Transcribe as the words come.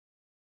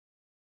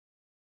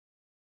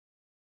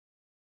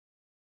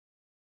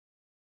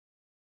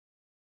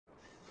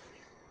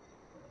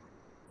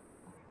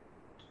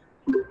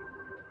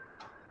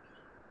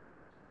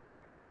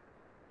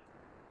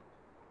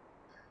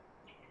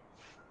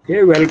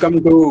Okay,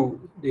 welcome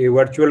to the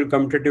virtual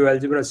competitive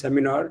algebra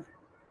seminar.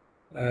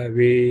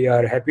 We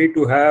are happy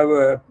to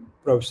have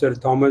Professor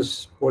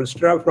Thomas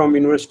Polstra from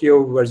University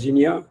of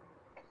Virginia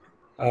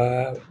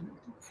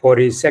for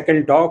his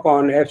second talk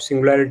on F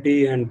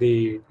singularity and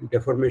the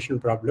deformation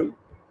problem.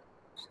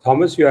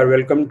 Thomas, you are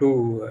welcome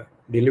to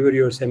deliver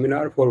your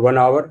seminar for 1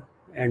 hour,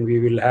 and we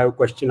will have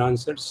question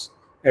answers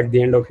at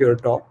the end of your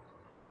talk.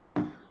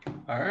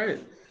 All right,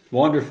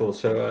 wonderful.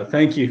 So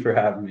thank you for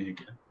having me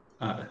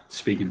again,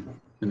 speaking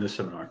in this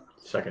seminar,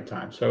 second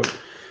time. So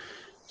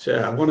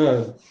I want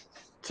to,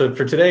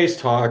 for today's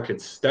talk,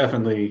 it's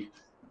definitely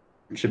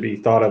should be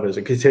thought of as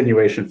a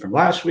continuation from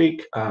last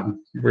week.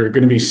 We're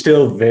going to be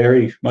still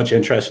very much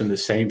interested in the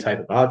same type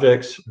of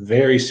objects,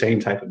 very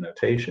same type of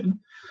notation.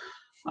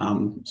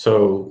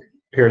 So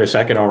here in a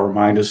second, I'll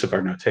remind us of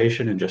our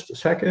notation in just a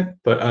second.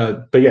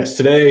 But yes,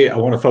 today I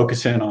want to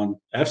focus in on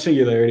F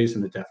singularities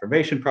and the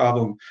deformation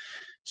problem.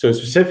 So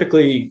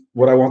specifically,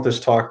 what I want this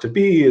talk to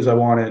be is I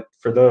want it,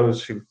 for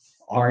those who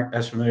aren't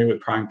as familiar with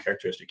prime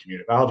characteristic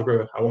commutative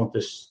algebra, I want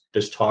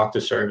this talk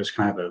to serve as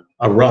kind of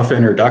a rough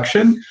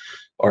introduction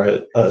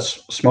or a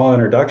small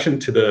introduction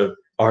to the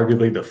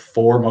arguably the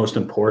four most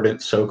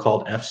important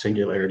so-called F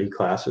singularity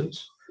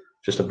classes.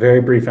 Just a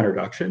very brief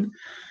introduction.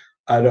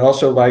 I'd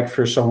also like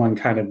for someone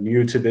kind of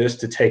new to this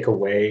to take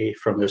away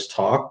from this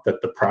talk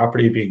that the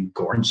property being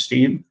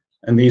Gorenstein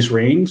in these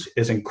rings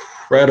is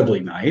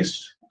incredibly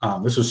nice.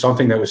 This was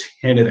something that was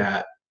hinted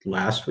at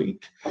last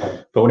week,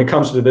 but when it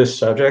comes to this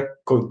subject,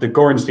 the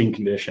Gorenstein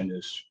condition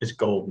is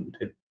golden.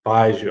 It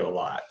buys you a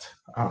lot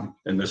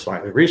in this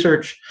line of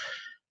research.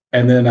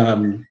 And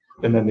then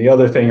the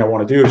other thing I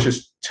want to do is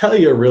just tell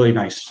you a really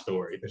nice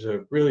story. There's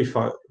a really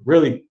fun,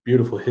 really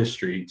beautiful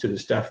history to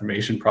this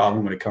deformation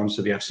problem when it comes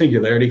to the F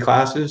singularity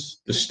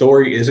classes. The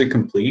story isn't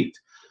complete,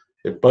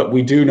 but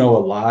we do know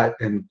a lot,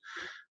 and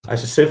I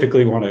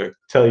specifically want to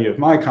tell you of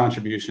my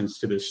contributions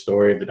to this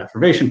story of the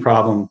deformation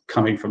problem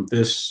coming from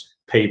this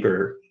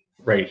paper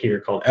right here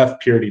called F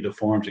purity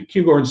deforms in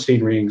Q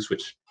Gorenstein rings,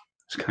 which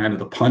is kind of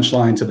the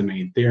punchline to the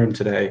main theorem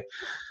today.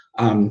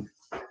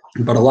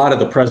 But a lot of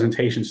the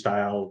presentation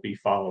style will be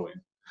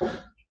following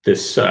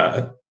this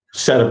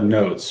set of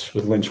notes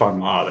with Lin Chuan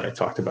Ma that I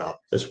talked about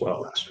as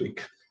well last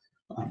week.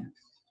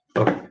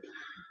 Okay.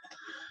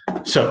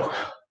 So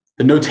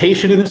the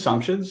notation and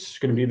assumptions is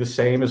going to be the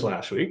same as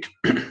last week.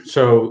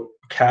 So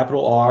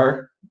capital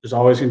R is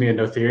always going to be a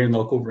Noetherian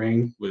local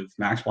ring with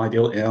maximal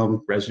ideal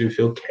M, residue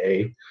field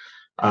K.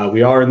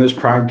 We are in this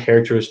prime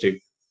characteristic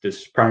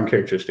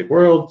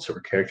world, so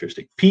we're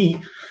characteristic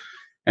P.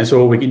 And so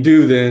what we can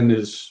do then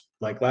is,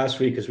 like last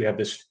week, is we have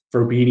this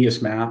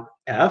Frobenius map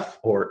F,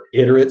 or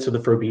iterates of the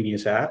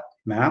Frobenius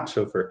map.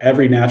 So for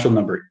every natural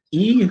number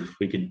E,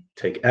 we can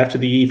take F to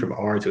the E from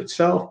R to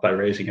itself by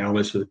raising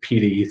elements to the P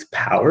to the Eth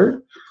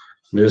power.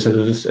 This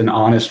is an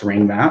honest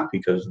ring map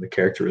because of the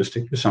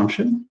characteristic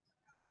assumption.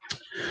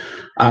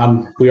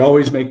 We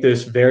always make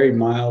this very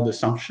mild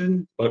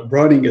assumption, but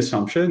running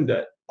assumption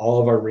that all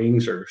of our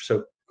rings are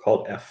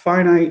so-called F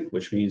finite,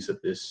 which means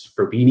that this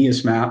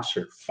Frobenius maps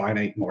are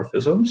finite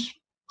morphisms.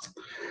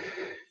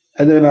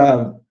 And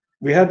then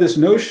we have this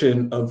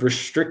notion of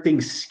restricting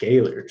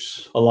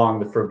scalars along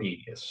the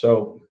Frobenius.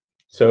 So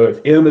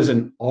if M is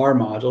an R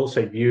module,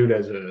 say viewed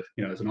as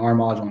as an R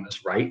module on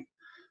this right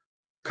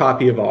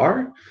copy of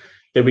R,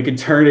 then we could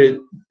turn it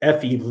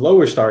Fe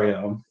lower star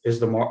M is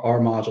the R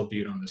module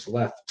viewed on this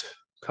left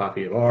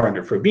copy of R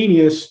under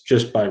Frobenius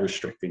just by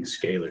restricting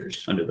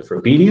scalars under the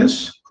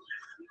Frobenius.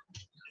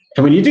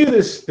 And when you do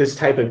this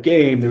type of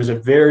game, there's a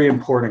very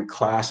important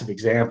class of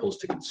examples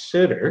to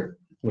consider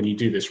when you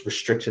do this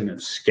restriction of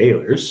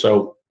scalars.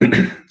 So,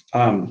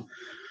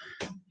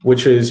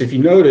 which is, if you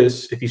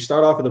notice, if you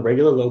start off with a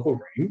regular local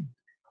ring,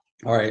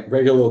 all right,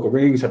 regular local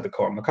rings have the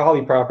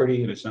Cohen-Macaulay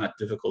property, and it's not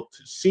difficult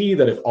to see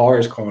that if R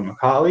is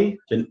Cohen-Macaulay,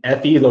 then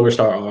Fe lower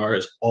star R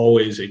is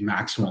always a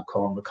maximal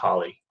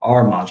Cohen-Macaulay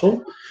R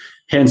module.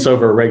 Hence,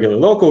 over a regular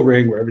local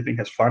ring where everything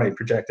has finite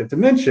projective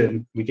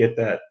dimension, we get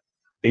that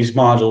these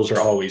modules are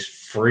always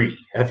free.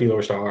 Fe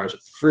lower star R is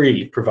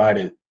free,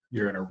 provided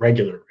you're in a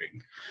regular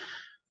ring.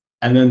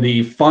 And then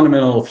the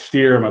fundamental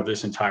theorem of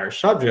this entire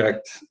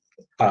subject,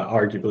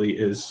 arguably,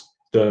 is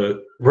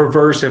the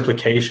reverse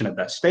implication of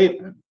that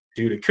statement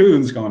due to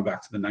Kuhn's going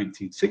back to the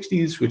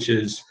 1960s, which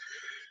is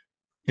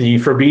the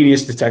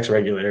Frobenius detects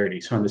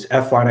regularity. So in this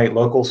F finite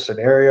local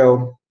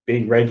scenario,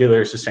 being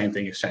regular is the same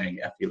thing as saying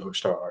Fe lower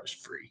star R is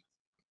free.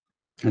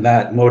 And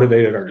that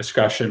motivated our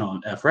discussion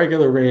on F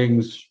regular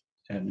rings,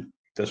 and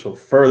this will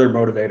further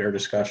motivate our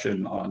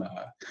discussion on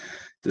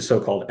the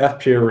so-called F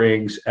pure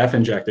rings, F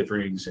injective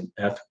rings, and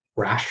F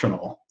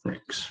rational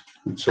rings.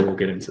 And so we'll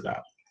get into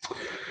that.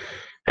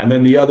 And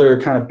then the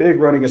other kind of big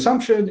running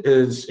assumption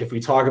is if we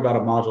talk about a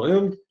module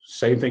M,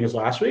 same thing as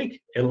last week,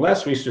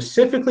 unless we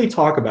specifically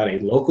talk about a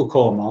local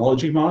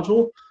cohomology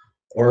module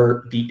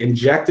or the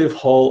injective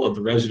hull of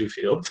the residue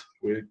field,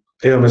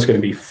 M is going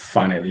to be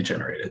finitely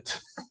generated.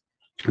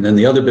 And then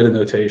the other bit of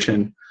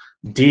notation,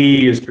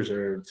 D is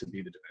preserved to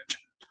be the dimension.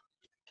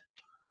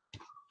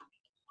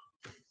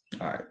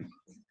 All right.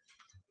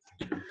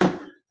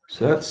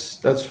 So that's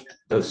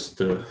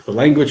the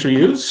language we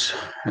use,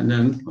 and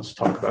then let's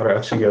talk about our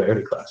F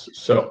singularity classes.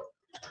 So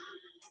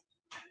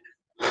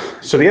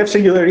the F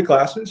singularity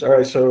classes. All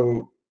right.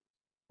 So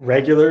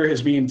regular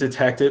is being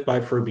detected by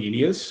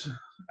Frobenius,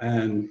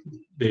 and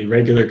the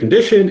regular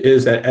condition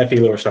is that Fe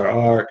lower star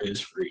r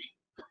is free.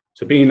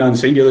 So being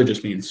non-singular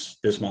just means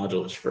this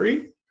module is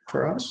free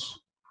for us.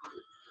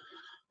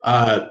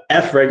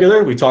 F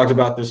regular, we talked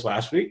about this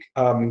last week.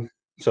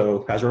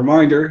 So as a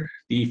reminder,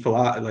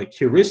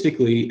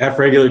 heuristically, F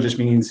regular just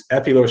means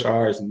Fe lower star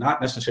r is not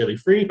necessarily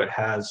free, but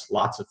has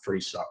lots of free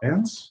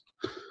subbands.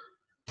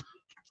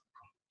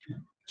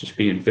 Just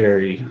being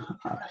very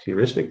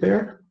heuristic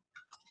there.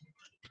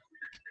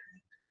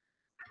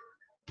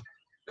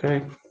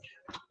 Okay.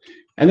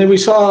 And then we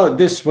saw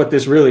this, what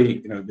this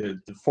really,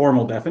 the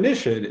formal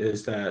definition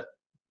is that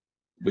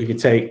we could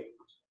take,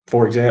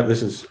 for example,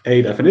 this is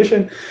a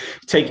definition,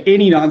 take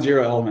any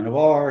non-zero element of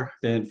R,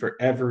 then for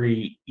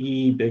every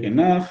E big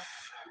enough,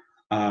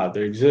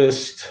 there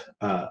exists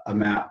a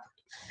map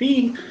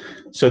phi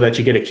so that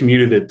you get a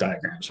commutative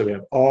diagram. So we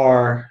have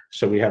R,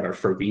 so we have our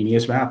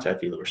Frobenius map to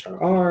Fe lower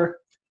star R.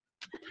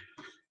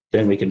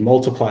 Then we can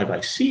multiply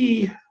by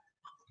C.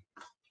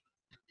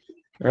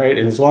 Right,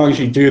 and as long as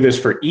you do this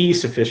for E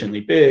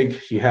sufficiently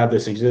big, you have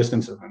this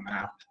existence of a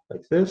map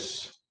like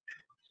this.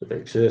 So there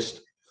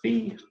exists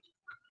phi.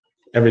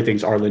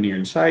 Everything's R linear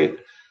in sight,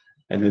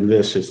 and then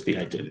this is the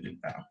identity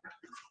map.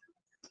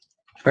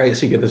 All right,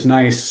 so you get this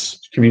nice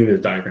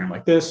commutative diagram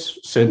like this,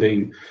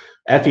 sending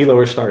Fe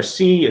lower star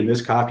C and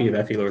this copy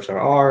of Fe lower star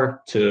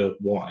R to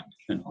 1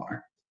 in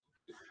R.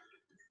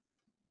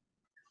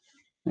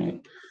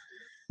 Right.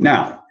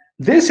 Now,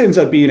 this ends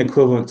up being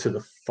equivalent to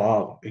the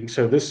following.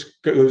 So this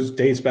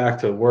dates back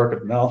to the work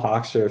of Mel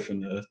Hoxer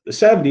from the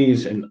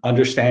 70s and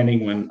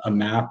understanding when a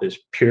map is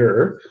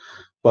pure.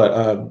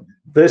 But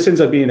this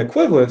ends up being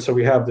equivalent. So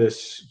we have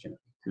this,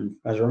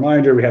 as a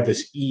reminder, we have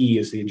this E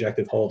as the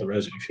injective hull of the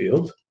residue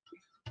field.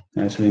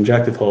 And so the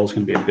injective hull is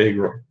going to be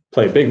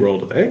play a big role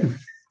today.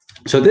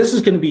 So this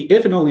is going to be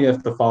if and only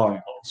if the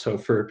following holds. So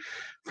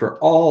for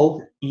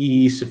all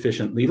E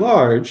sufficiently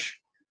large,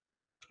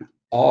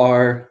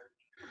 R.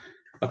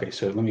 Okay,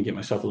 so let me get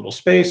myself a little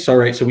space. All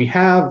right, so we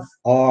have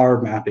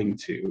R mapping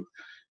to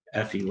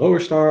Fe lower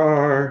star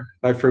R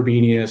by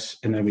Frobenius,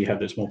 and then we have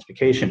this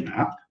multiplication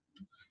map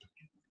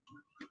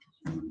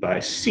by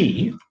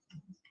C.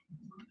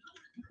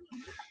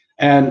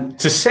 And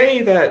to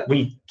say that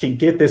we can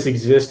get this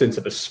existence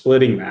of a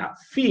splitting map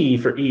phi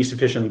for E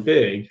sufficiently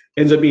big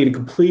ends up being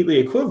completely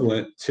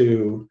equivalent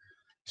to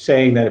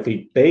saying that if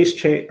we base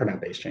change, or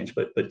not base change,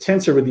 but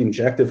tensor with the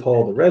injective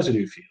hull of the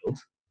residue field,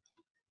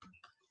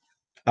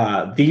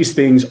 these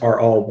things are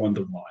all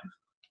one-to-one.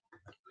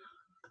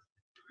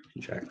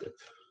 Injective.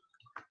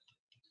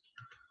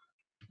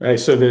 Right,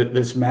 so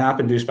this map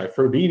induced by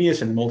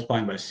Frobenius and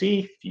multiplying by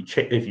C,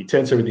 if you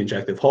tensor with the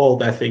injective hull,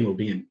 that thing will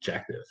be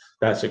injective.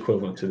 That's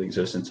equivalent to the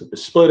existence of the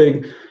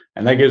splitting,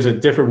 and that gives a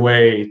different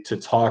way to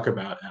talk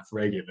about F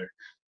regular.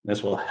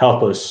 This will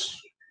help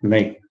us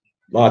make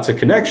lots of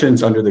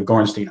connections under the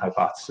Gorenstein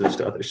hypothesis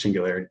to other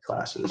singularity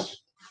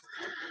classes.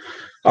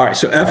 All right,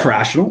 so F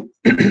rational.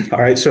 All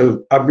right,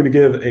 so I'm going to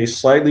give a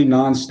slightly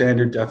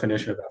non-standard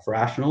definition of F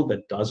rational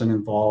that doesn't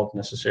involve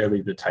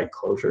necessarily the tight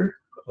closure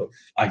of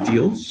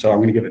ideals. So I'm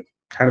going to give it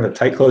kind of a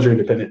tight closure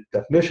independent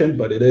definition,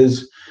 but it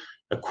is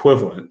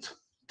equivalent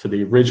to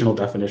the original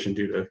definition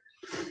due to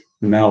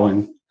Mel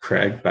and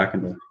Craig back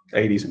in the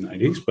 80s and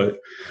 90s. But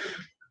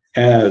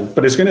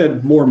it's going to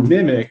more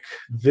mimic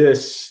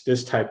this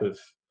type of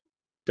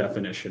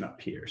definition up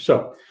here.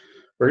 So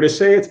we're going to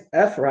say it's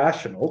F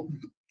rational.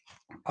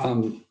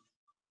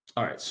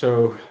 All right,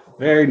 so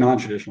very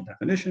non-traditional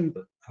definition,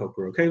 but I hope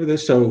we're okay with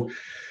this. So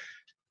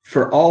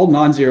for all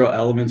non-zero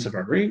elements of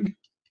our ring,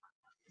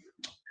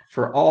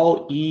 for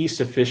all E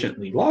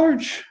sufficiently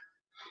large,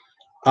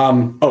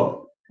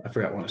 oh, I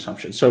forgot one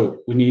assumption. So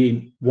we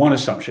need one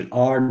assumption.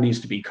 R needs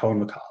to be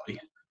Cohen-Macaulay.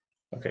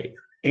 Okay,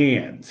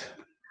 and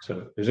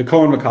so there's a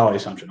Cohen-Macaulay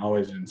assumption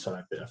always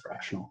inside the F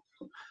rational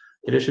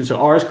addition. So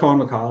R is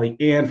Cohen-Macaulay,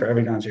 and for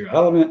every non-zero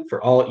element,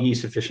 for all E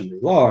sufficiently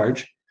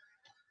large,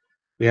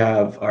 we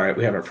have, all right,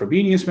 we have our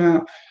Frobenius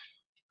map.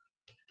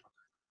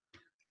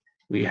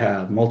 We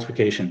have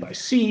multiplication by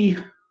C.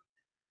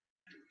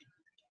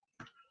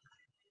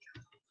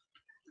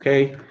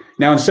 Okay,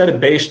 now instead of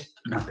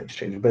not base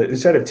changing, but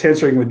instead of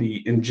tensoring with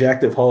the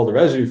injective hull of the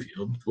residue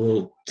field,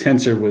 we'll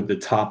tensor with the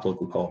top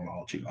local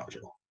cohomology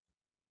module.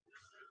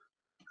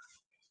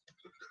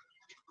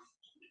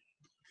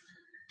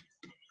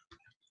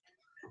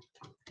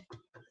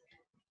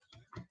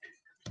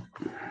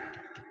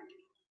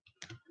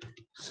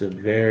 It's a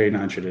very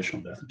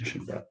non-traditional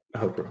definition, but I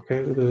hope we're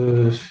okay with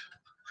this.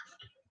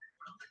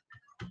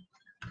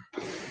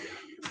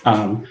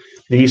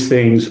 These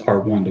things are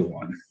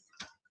one-to-one.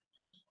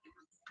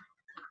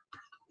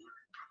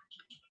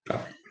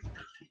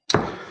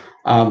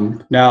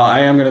 Now, I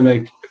am going to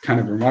make kind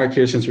of a remark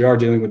here since we are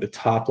dealing with the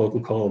top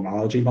local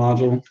cohomology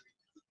module.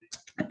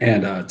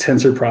 And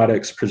tensor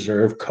products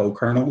preserve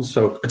co-kernels.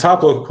 So a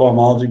top local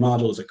cohomology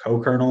module is a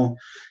co-kernel.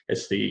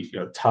 It's the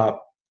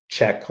top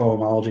check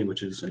cohomology,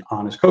 which is an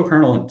honest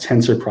co-kernel, and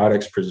tensor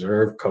products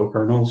preserve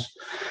co-kernels.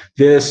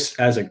 This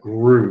as a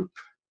group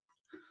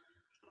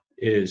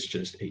is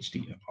just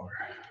HDMR.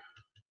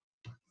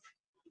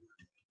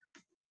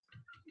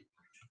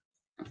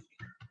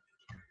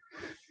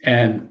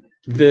 And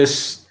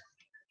this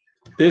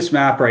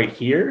map right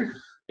here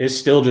is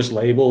still just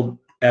labeled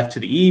F to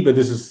the E, but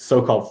this is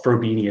so-called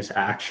Frobenius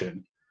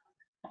action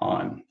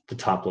on the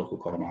top local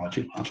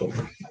cohomology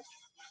module.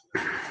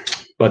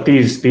 But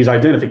these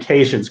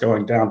identifications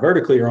going down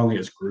vertically are only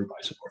as group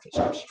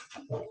isomorphisms.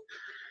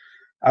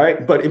 All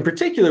right, but in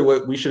particular,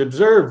 what we should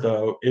observe,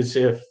 though, is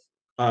if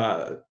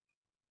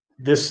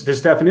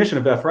this definition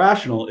of F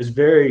rational is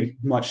very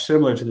much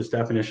similar to this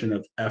definition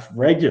of F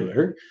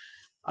regular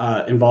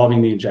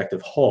involving the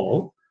injective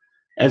hull.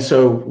 And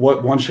so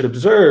what one should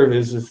observe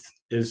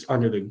is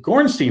under the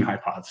Gorenstein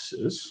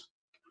hypothesis.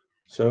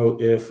 So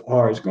if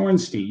R is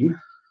Gorenstein,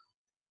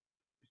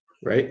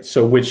 right?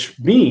 So which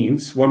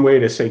means one way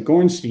to say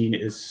Gorenstein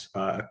is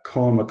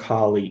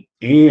Cohen-Macaulay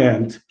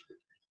and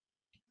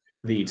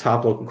the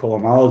top local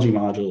cohomology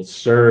module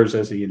serves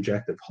as the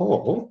injective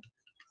hull.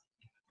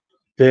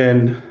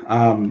 Then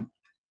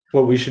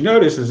what we should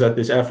notice is that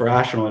this F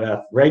rational and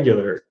F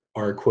regular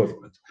are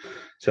equivalent.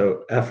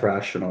 So F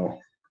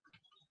rational,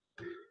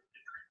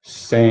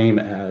 same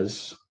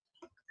as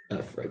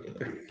F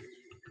regular.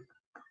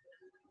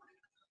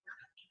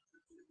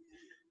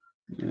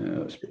 Yeah,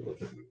 let's be a little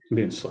bit, I'm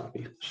being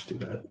sloppy. Let's do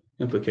that.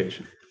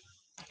 Implication.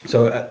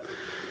 So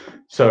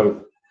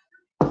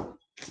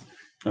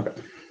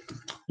okay.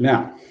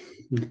 Now,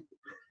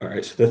 all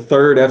right, so the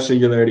third F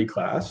singularity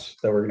class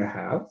that we're going to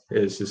have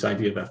is this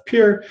idea of F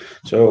pure.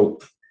 So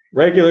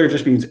regular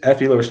just means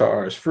F e lower star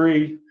R is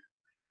free.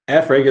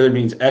 F regular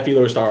means F e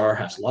lower star R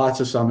has lots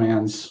of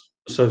summands,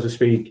 so to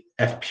speak.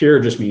 F pure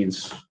just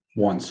means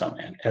one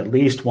summand, at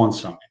least one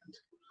summand.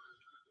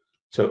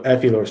 So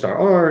F e lower star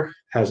R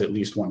has at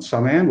least one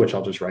summand, which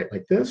I'll just write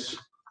like this.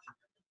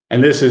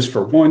 And this is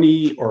for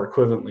 1E or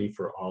equivalently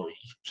for all E,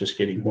 just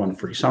getting one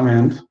free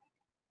summand.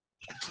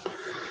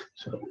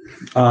 So,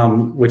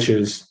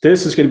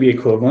 this is going to be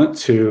equivalent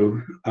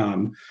to,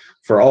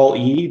 for all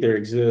E, there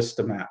exists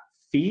a map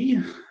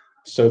phi,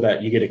 so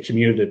that you get a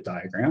commutative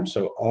diagram.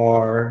 So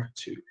R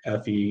to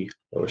Fe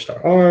lower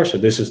star R. So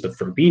this is the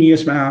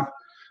Frobenius map.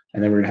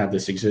 And then we're going to have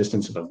this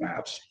existence of a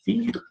maps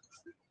phi.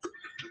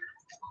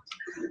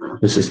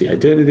 This is the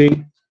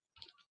identity.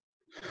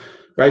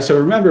 Right, so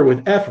remember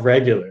with F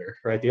regular,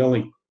 right, the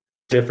only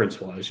difference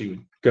was you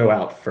would go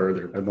out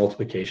further by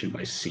multiplication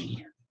by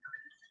C.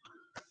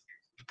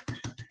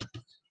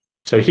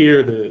 So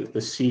here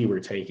the C we're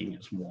taking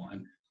is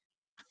 1.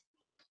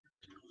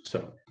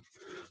 So,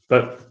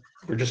 but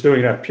we're just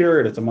doing F pure,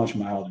 and it's a much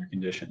milder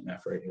condition than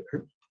F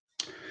regular.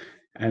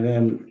 And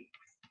then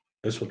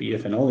this will be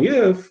if and only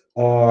if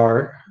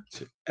R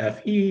to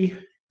Fe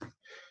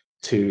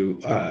to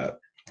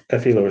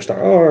Fe lower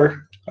star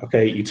R.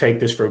 Okay, you take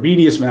this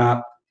Frobenius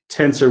map,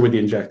 tensor with the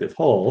injective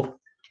hull,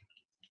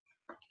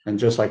 and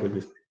just like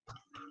with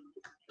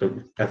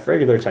the F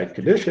regular type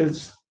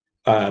conditions,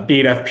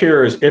 being F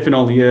pure is if and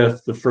only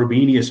if the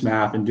Frobenius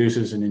map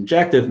induces an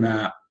injective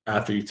map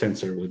after you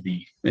tensor with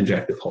the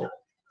injective hull.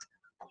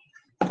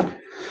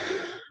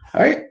 All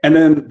right, and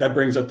then that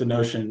brings up the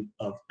notion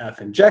of F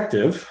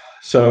injective.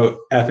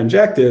 So F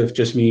injective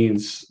just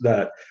means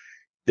that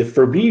the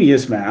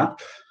Frobenius map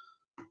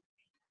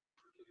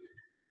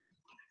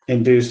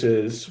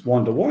induces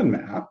one-to-one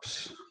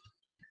maps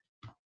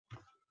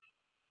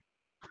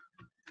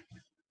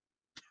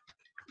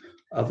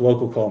of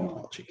local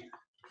cohomology.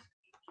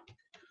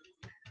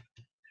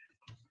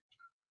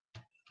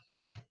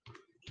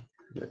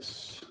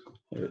 This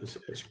is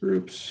as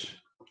groups.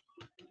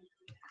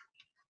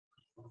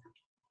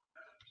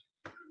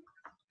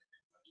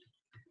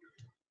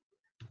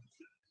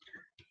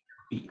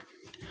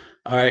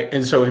 All right,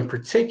 and so in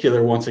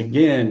particular, once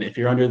again, if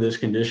you're under this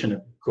condition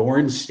of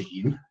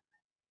Gorenstein,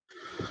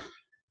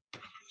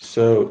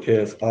 so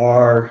if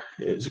R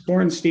is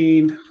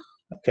Gorenstein,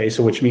 okay,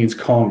 so which means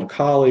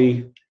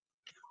Cohen-Macaulay,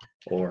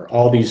 or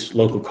all these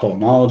local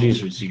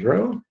cohomologies are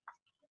 0,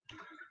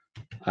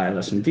 I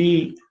less than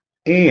D,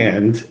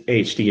 and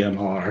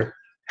HDMR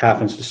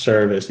happens to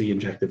serve as the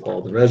injective hull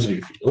of the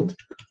residue field,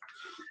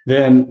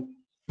 then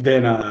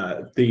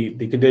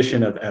the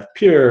condition of F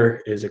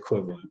pure is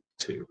equivalent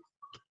to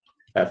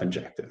F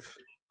injective.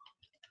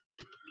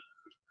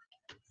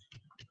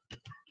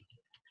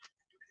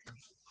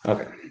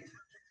 Okay.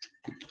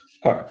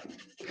 All right.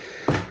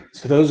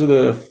 So those are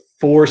the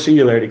 4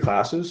 singularity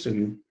classes,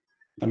 and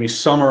let me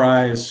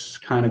summarize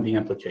kind of the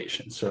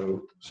implications.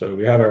 So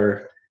we have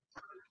our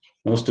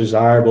most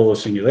desirable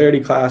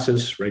singularity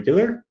classes,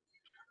 regular.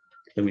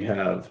 Then we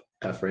have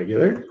F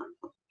regular.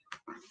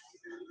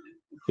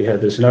 We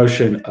had this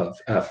notion of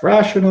F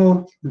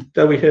rational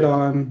that we hit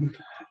on,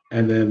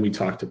 and then we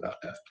talked about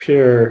F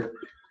pure,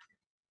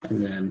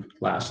 and then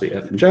lastly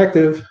F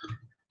injective.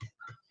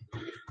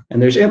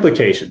 And there's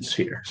implications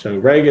here. So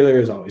regular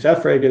is always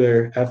F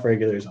regular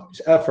is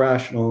always F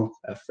rational,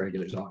 F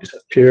regular is always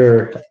F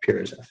pure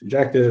is F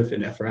injective,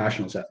 and F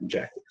rational is F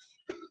injective.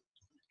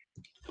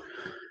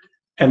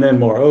 And then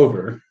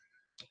moreover,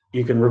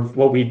 you can,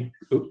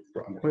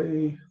 wrong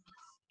way.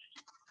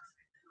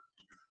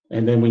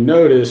 And then we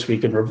notice we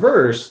can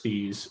reverse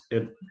these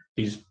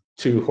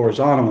two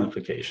horizontal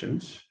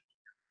implications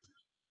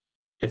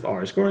if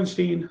R is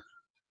Gorenstein.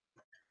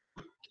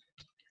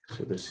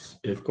 So this,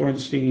 if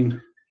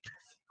Gorenstein,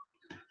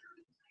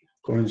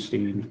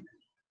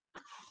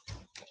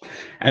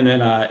 and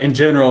then in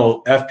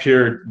general, F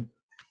pure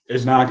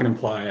is not going to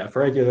imply F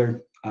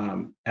regular.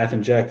 F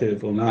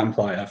injective will not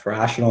imply F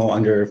rational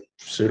under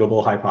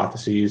suitable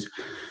hypotheses.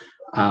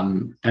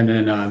 And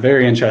then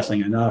very interesting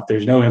enough,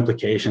 there's no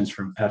implications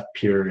from F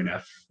pure and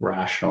F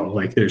rational.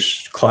 Like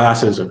there's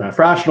classes of F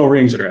rational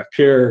rings that are F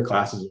pure,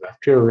 classes of F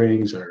pure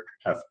rings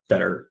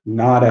that are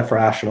not F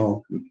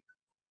rational.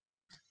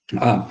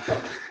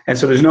 And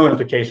so there's no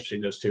implication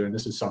between those two. And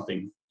this is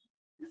something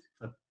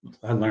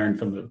I learned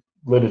from the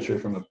literature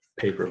from a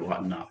paper of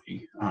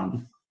Watanabe.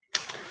 And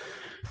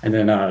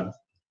then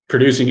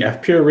producing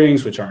F pure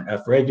rings, which aren't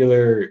F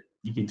regular,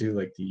 you can do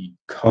like the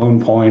cone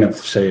point of,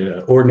 say,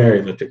 an ordinary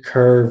elliptic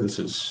curve. This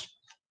is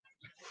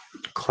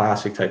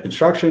classic type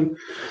construction.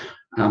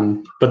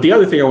 But the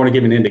other thing I want to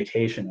give an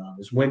indication of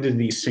is when did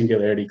these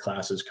singularity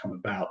classes come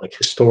about, like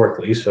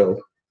historically. So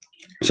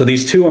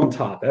these two on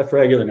top, F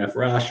regular and F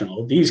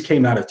rational, these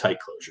came out of tight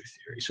closure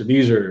theory. So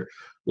these are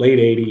late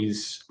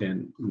 80s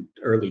and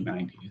early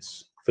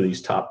 90s for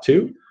these top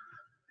two.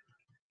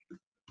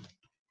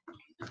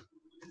 To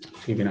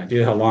give you an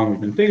idea how long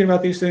we've been thinking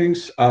about these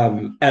things.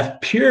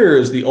 F pure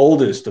is the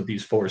oldest of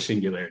these four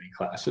singularity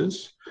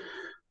classes.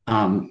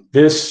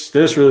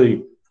 This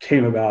really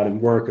came about in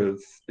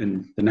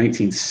the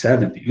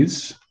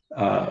 1970s,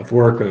 of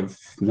work of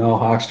Mel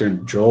Hochster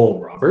and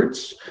Joel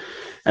Roberts.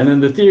 And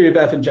then the theory of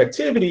F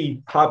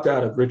injectivity popped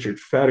out of Richard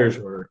Feder's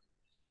work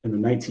in the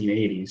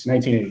 1980s,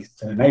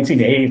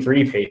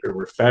 1983 paper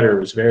where Feder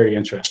was very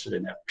interested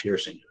in F pure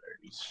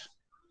singularities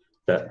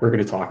that we're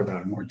going to talk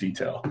about in more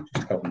detail in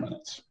just a couple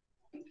minutes.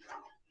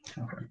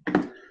 Okay.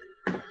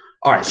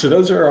 All right, so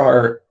those are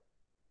our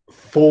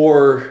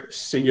four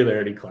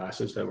singularity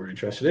classes that we're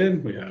interested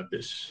in. We have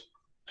this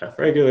F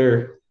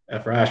regular,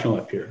 F rational,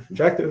 F pure, F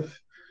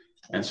injective.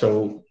 And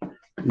so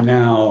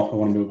now I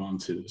want to move on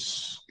to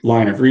this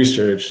line of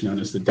research known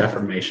as the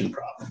deformation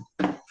problem.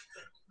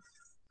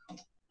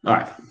 All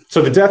right,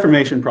 so the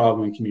deformation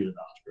problem in commutative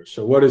algebra.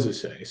 So what does it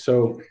say?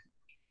 So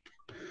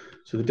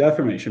the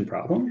deformation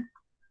problem.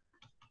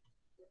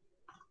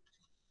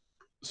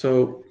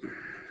 So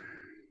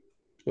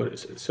what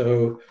is it?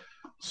 So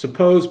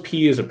suppose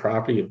P is a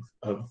property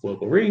of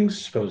local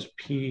rings. Suppose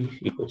P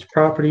equals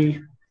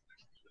property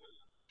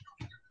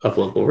of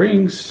local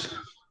rings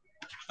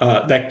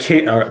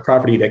a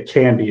property that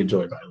can be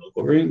enjoyed by a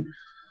local ring.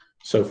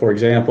 So for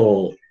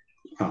example,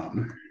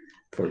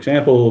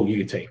 you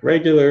could take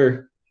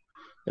regular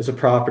as a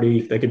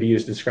property that could be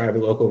used to describe a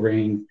local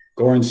ring.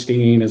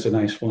 Gorenstein is a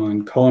nice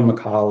one.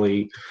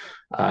 Cohen-Macaulay,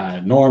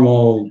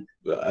 normal,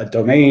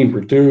 domain,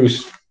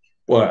 reduced,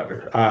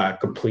 whatever.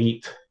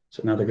 Complete is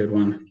another good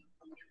one,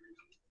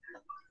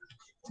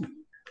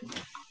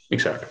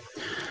 etc.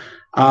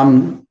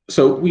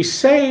 So we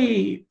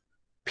say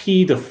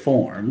P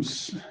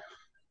deforms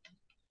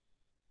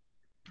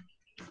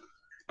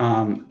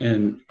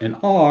in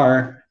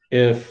R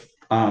if,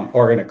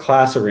 or in a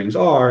class of rings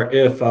R,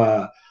 if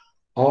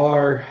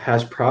R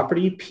has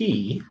property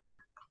P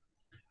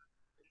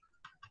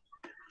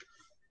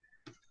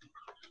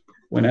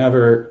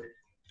whenever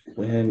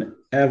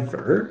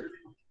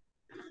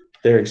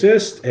there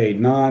exists a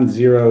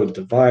non-zero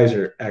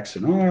divisor X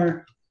in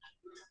R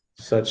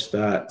such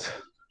that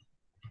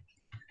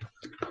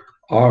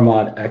R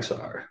mod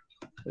XR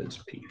is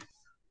P.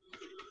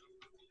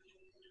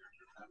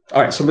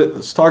 All right, so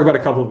let's talk about a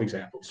couple of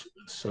examples.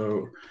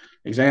 So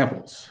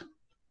examples.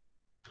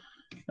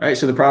 All right,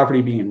 so the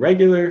property being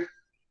regular,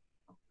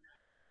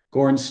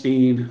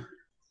 Gorenstein,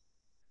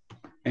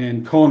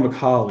 and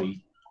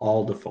Cohen-Macaulay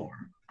all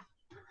deform.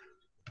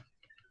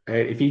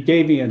 Right? If you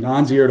gave me a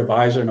non-zero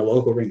divisor in a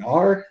local ring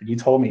R, and you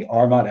told me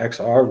R mod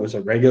XR was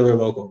a regular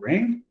local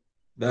ring,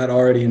 that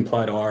already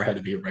implied R had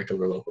to be a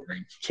regular local ring.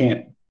 You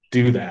can't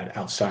do that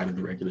outside of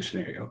the regular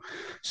scenario.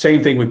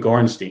 Same thing with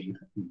Gorenstein.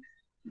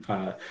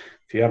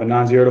 If you have a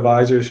non-zero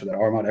divisor so that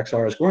R mod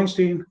XR is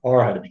Gorenstein,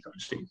 R had to be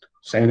Gorenstein.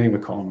 Same thing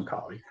with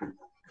Cohen-Macaulay.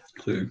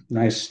 So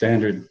nice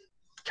standard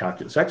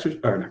calculus exercises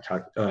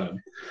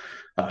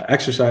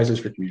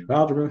for commutative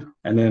algebra.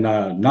 And then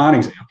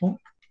non-example.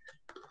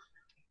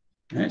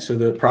 Right, so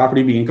the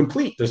property being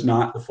complete does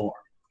not deform.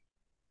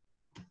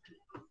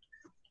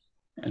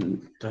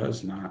 And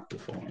does not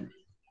deform.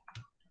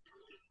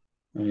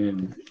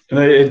 And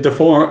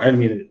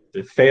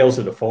it fails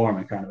to deform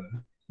in kind of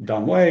a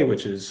dumb way,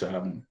 which is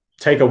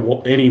take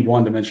any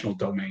one-dimensional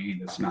domain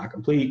that's not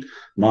complete,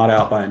 mod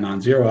out by a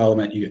non-zero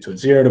element, you get to a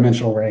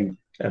zero-dimensional ring.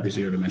 Every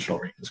zero-dimensional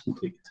ring is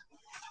complete.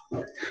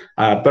 But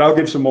I'll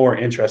give some more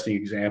interesting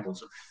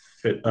examples of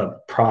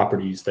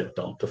properties that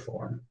don't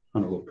deform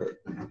on a loop.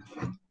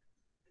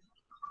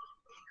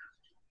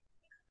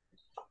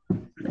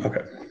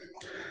 Okay.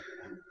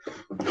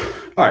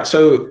 All right.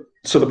 So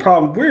the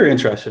problem we're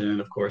interested in,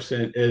 of course,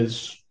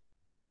 is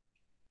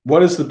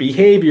what is the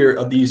behavior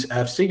of these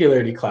F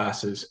singularity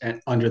classes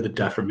under the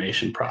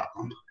deformation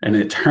problem? And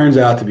it turns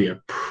out to be a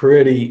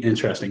pretty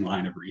interesting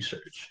line of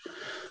research.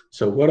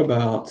 So what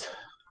about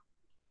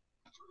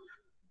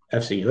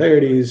F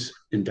singularities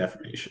in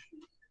deformation?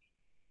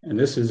 And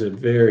this is a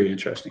very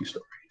interesting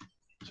story.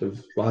 So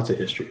lots of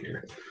history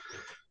here.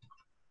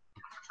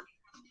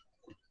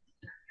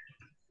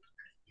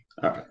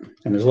 All right.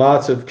 And there's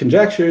lots of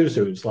conjectures.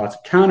 There's lots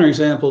of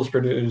counterexamples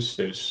produced.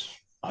 There's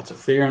lots of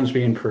theorems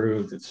being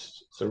proved. It's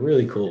a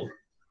really cool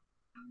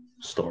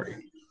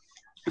story.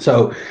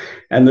 So,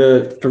 and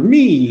for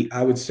me,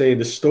 I would say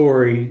the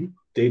story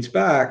dates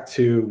back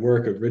to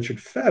work of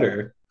Richard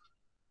Fetter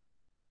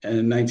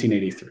in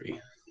 1983,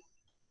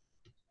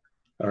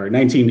 or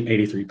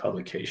 1983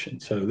 publication.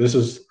 So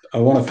I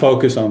want to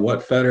focus on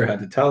what Fetter had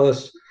to tell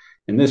us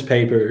in this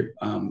paper.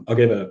 I'll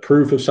give a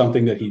proof of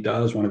something that he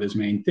does, one of his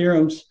main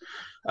theorems,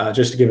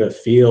 just to give a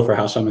feel for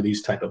how some of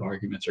these type of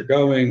arguments are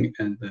going.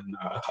 And then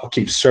I'll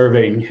keep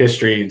surveying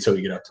history until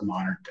we get up to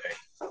modern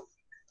day.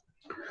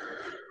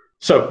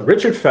 So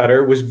Richard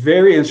Fetter was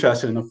very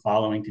interested in the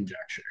following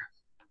conjecture.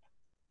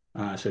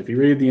 So if you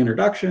read the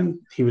introduction,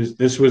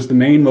 this was the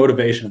main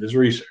motivation of his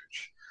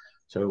research.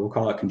 So we'll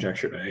call it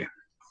conjecture A.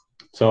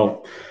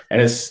 So,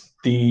 and it's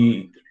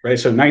right,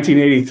 so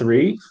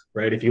 1983,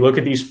 right, if you look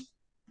at these,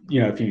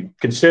 if you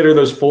consider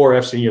those 4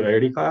 F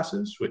singularity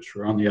classes, which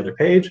were on the other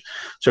page.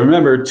 So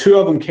remember, 2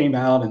 of them came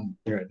out, and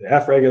the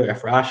F regular,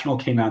 F rational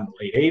came out in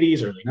the late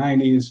 80s, early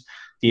 90s.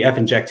 The F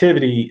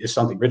injectivity is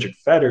something Richard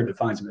Fetter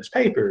defines in his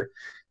paper.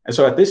 And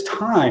so at this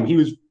time, he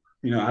was,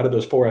 out of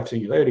those 4 F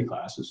singularity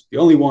classes, the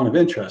only one of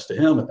interest to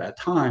him at that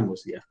time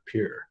was the F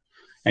pure.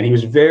 And he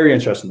was very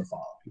interested in the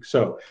following.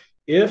 So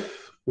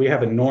if we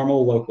have a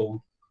normal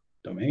local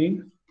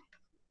domain,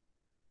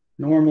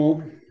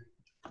 normal,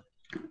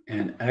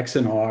 and X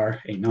and R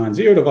a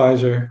non-zero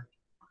divisor,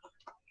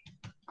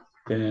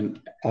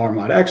 then R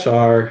mod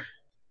XR,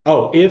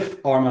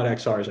 if R mod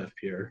XR is F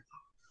pure,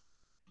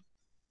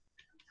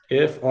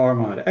 if R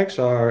mod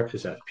XR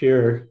is F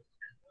pure,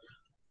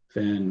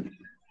 then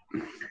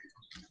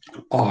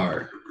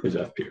R is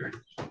F pure.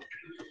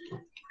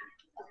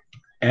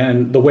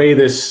 And the way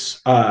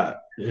this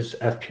is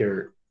F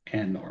pure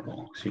and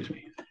normal, excuse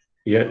me.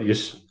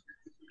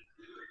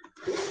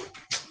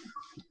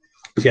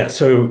 Yeah,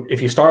 so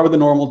if you start with a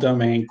normal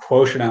domain,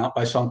 quotient out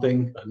by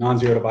something, a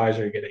non-zero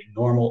divisor, you get a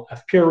normal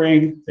F pure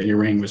ring, then your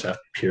ring was F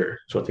pure.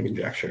 That's what the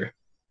conjecture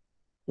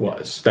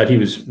was, that he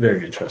was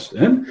very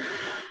interested in.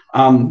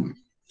 And,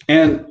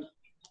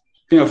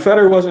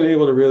 Fetter wasn't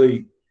able to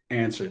really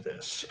answer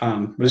this.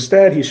 But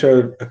instead, he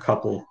showed a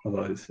couple of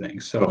other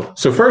things. So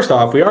first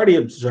off, we already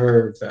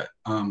observed that,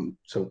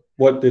 so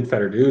what did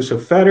Fetter do? So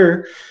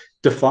Fetter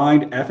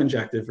defined F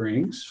injective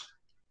rings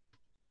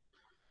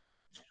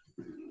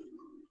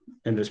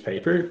in this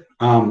paper.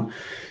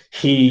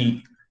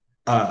 He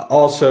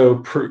also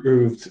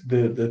proved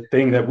the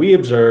thing that we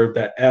observed,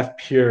 that F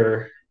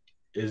pure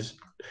is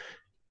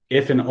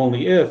if and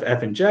only if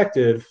F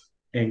injective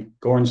in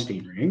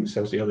Gorenstein rings.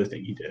 That was the other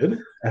thing he did.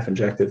 F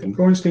injective in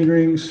Gorenstein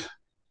rings.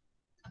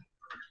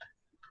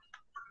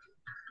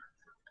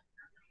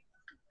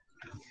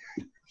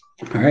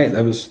 All right,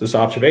 that was this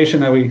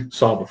observation that we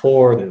saw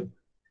before, the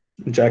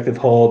injective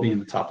hull being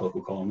the top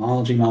local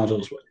homology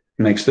module is what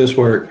makes this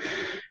work.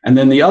 And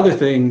then the other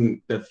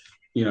thing that,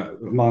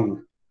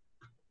 among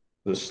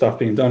the stuff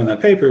being done in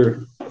that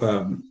paper,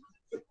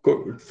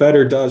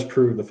 Fetter does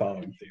prove the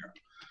following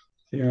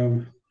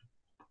theorem.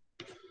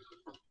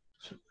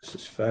 So this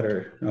is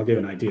Fetter. I'll give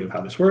an idea of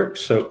how this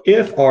works. So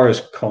if R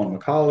is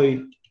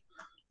Cohen-Macaulay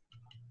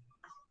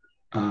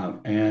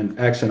and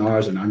X and R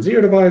is a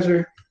non-zero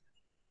divisor,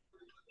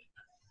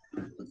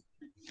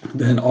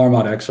 then R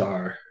mod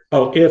XR,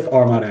 if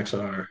R mod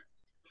XR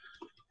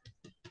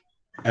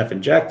F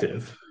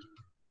injective,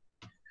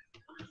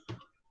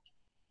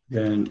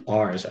 then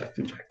R is F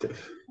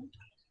injective.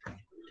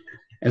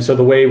 And so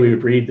the way we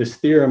would read this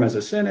theorem as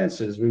a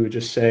sentence is we would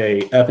just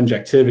say F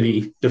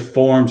injectivity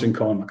deforms in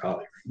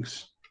Cohen-Macaulay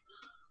rings.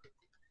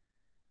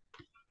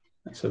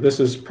 And so this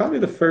is probably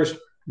the first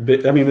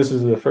this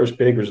is the first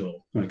big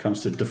result when it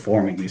comes to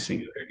deforming these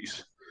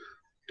singularities.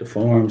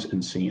 Deforms in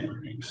CN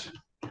rings.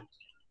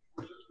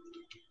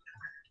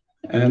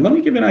 And let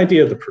me give you an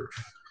idea of the proof.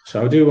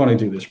 So I do want to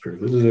do this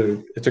proof.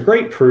 It's a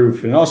great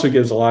proof, and it also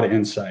gives a lot of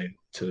insight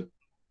to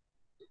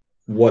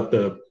what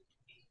the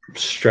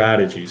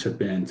strategies have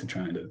been to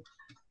trying to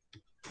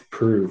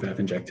prove F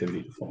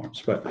injectivity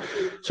deforms. But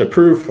so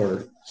proof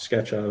or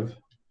sketch of.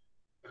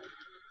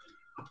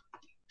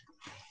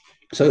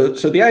 So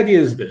the idea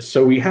is this.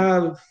 So we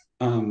have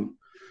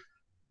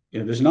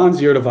there's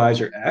non-zero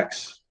divisor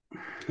X,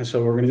 and so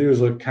what we're going to do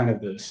is look kind of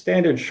the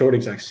standard short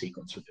exact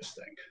sequence of this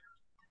thing.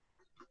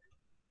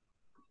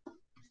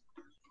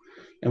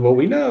 And what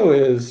we know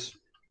is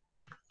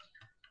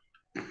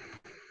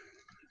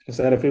is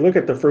that if we look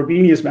at the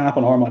Frobenius map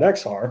on R mod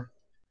XR,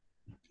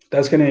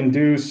 that's going to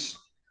induce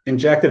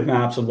injective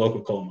maps of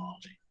local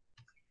cohomology.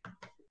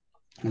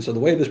 And so the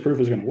way this proof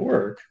is going to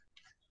work,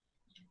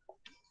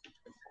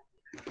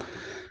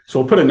 so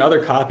we'll put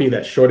another copy of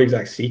that short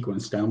exact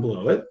sequence down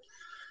below it.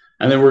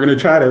 And then we're going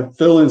to try to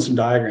fill in some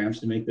diagrams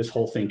to make this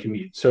whole thing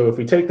commute. So if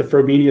we take the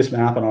Frobenius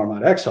map on R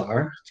mod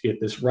XR to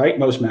get this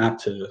rightmost map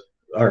to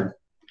our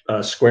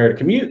square to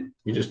commute,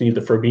 you just need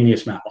the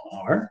Frobenius map on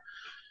R.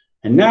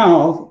 And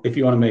now, if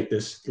you want to make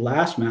this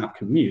last map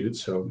commute,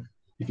 so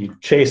if you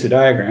chase the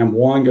diagram,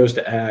 1 goes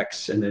to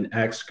X, and then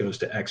X goes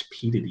to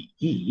XP to the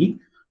E.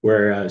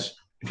 Whereas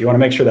if you want to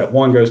make sure that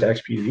 1 goes to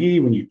XP to the E,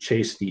 when you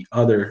chase the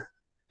other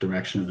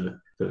direction of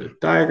the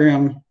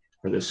diagram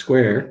or the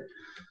square,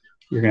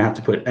 you're going to have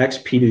to put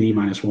XP to the E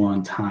minus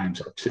 1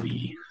 times up to the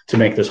E to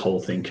make this whole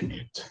thing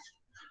commute.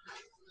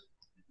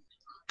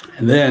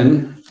 And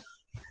then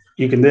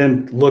you can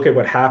then look at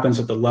what happens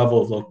at the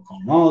level of local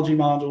cohomology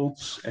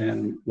modules.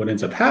 And what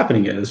ends up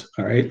happening is,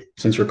 all right,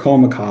 since we're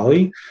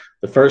Cohen-Macaulay,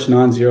 the first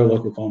non-zero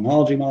local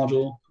cohomology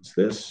module is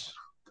this.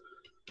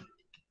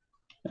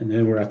 And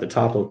then we're at the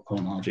top local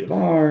cohomology of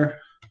R.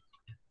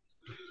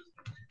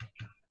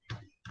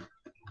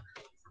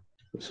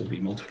 This will be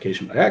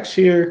multiplication by X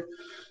here.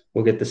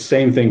 We'll get the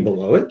same thing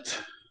below it.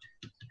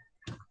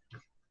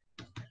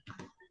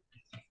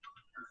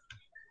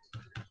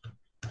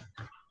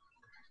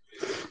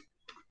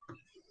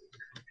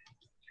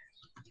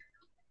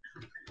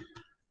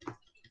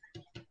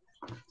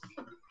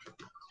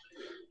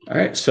 All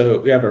right, so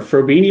we have our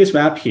Frobenius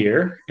map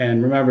here.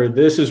 And remember,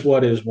 this is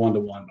what is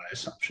one-to-one by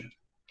assumption.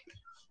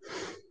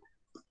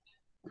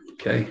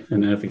 Okay,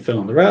 and then if we fill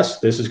in the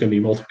rest, this is going to be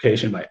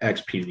multiplication by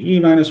XP to the E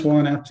minus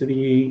 1 F to the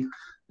E.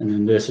 And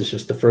then this is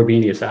just the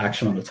Frobenius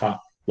action on the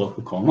top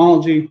local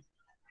cohomology.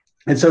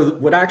 And so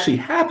what actually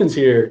happens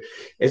here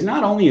is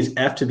not only is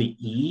F to the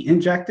E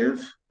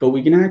injective, but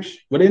we can actually,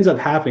 what ends up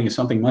happening is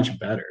something much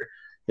better,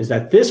 is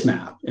that this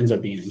map ends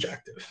up being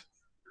injective.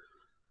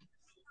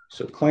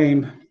 So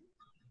claim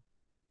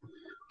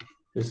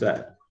is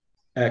that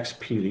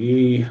XP to the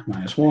E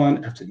minus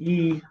 1 F to the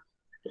E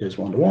is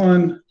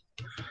 1-to-1,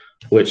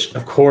 which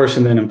of course,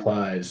 and then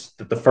implies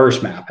that the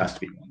first map has to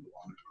be 1-to-1.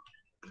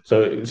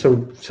 So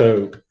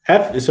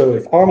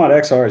if R mod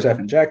XR is F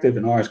injective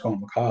and R is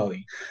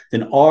Cohen-Macaulay,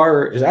 then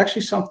R is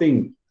actually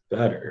something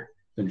better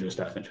than just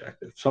F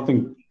injective.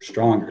 Something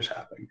stronger is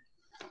happening.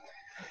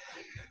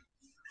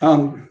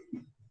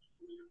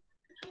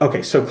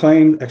 Okay, so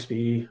claim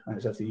XP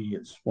minus FE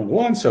is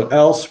 1-to-1. So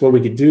else, what we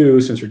could do,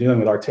 since we're dealing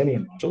with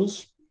Artinian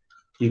modules,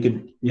 you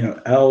could,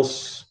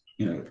 else,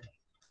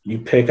 you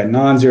pick a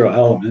non-zero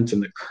element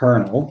in the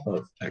kernel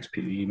of XP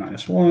to the E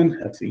minus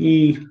 1, F to the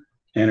E,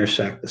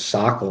 intersect the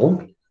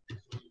socle.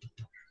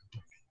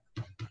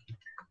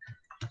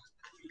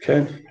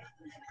 Okay.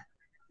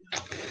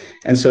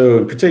 And so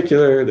in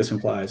particular, this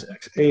implies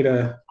X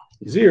eta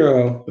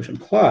 0, which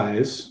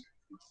implies,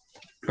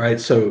 right?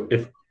 So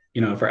if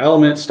our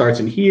element starts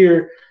in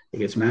here, it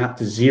gets mapped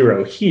to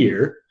 0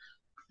 here.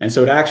 And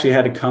so it actually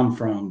had to come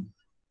from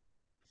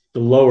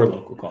the lower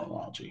local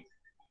cohomology.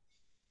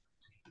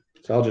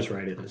 So I'll just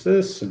write it as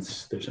this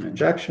since there's an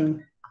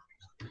injection.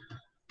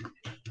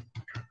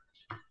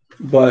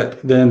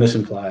 But then this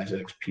implies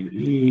XP to the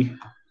E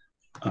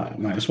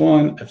minus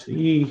 1 F to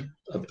the E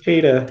of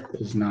eta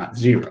is not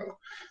 0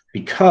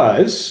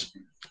 because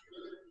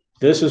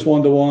this is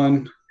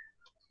 1-to-1.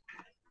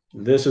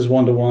 This is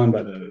 1-to-1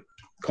 by the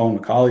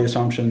Cohen-Macaulay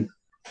assumption.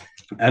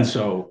 And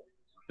so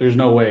there's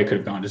no way it could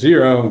have gone to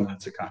 0, and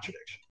that's a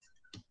contradiction.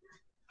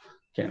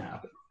 Can't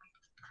happen.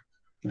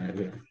 Right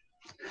there.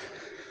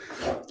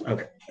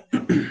 Okay.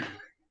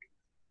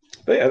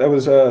 But yeah, that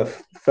was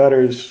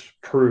Fetter's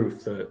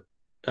proof that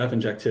F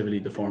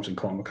injectivity deforms in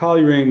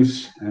Cohen-Macaulay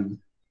rings, and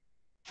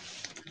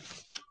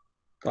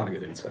a lot of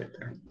good insight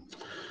there.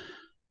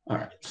 All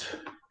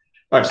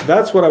right, so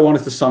that's what I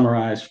wanted to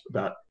summarize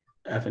about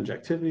F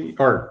injectivity,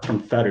 or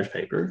from Fetter's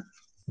paper.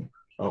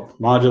 Oh,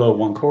 modulo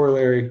 1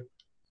 corollary.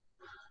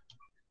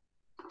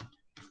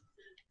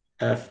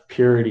 F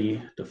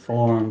purity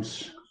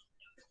deforms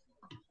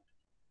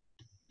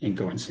in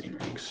Gorenstein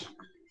rings.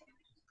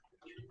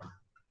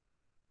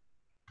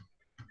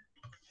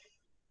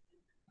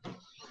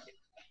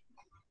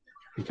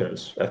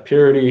 Because F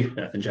purity,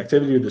 F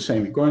injectivity are the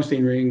same in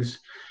Gorenstein rings.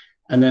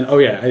 And then, oh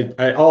yeah,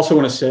 I also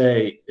want to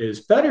say is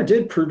Fetter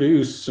did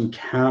produce some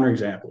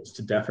counterexamples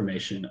to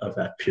deformation of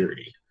F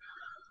purity.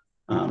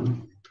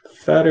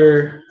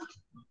 Fetter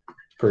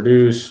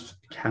produced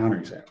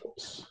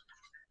counterexamples.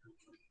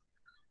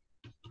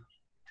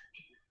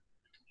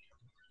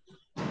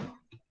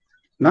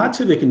 Not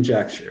to the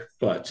conjecture,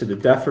 but to the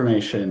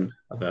deformation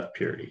of F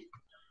purity.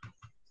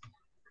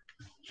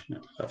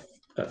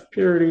 F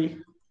purity.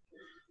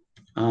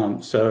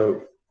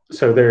 So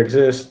there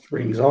exist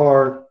rings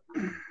R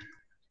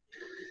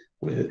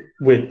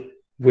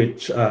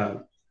which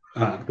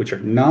are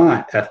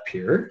not F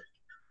pure,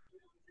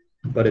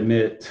 but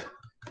emit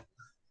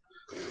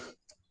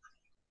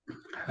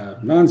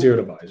have non-zero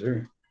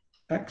divisor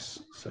X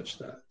such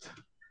that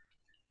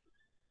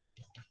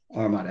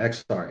R mod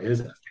XR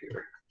is F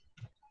pure.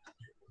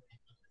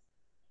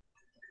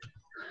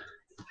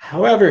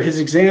 However, his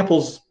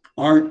examples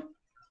aren't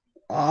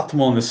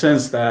optimal in the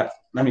sense that,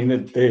 I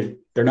mean,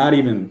 they're not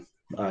even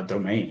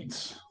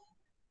domains.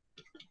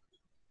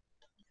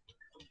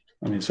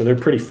 I mean, so they're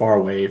pretty far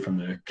away from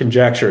the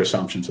conjecture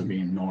assumptions of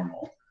being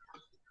normal.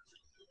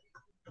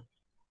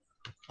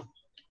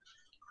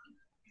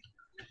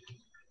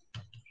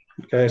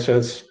 Okay,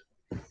 so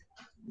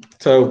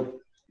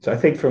I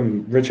think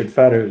from Richard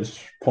Fetter's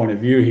point of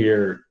view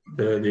here,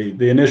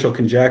 the initial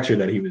conjecture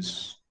that he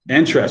was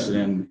interested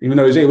in, even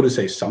though he was able to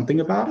say something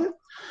about it,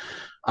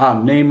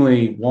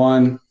 namely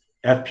one,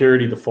 F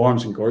purity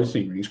deforms in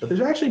Gorenstein rings, but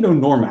there's actually no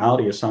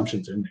normality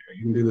assumptions in there.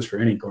 You can do this for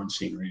any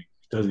Gorenstein ring.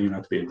 It doesn't even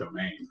have to be a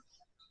domain.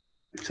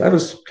 So that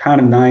was kind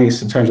of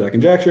nice in terms of that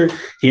conjecture.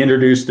 He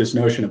introduced this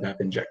notion of F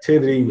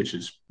injectivity, which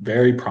is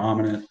very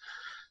prominent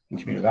in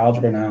commutative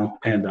algebra now.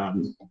 And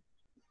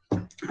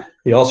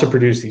he also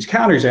produced these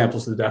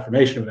counterexamples of the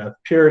deformation of F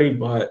purity,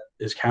 but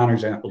his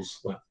counterexamples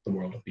left the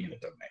world of being a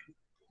domain.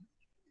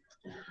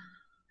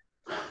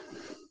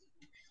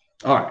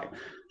 All right,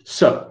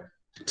 so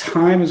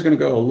time is going to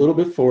go a little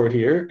bit forward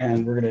here,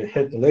 and we're going to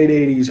hit the late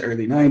 80s,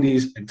 early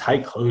 90s, and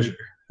tight closure.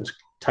 This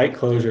tight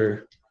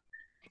closure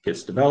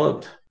gets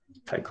developed,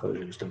 tight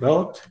closure is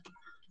developed,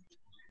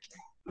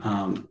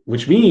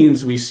 which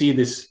means we see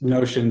these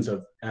notions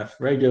of F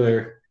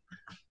regular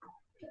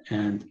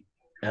and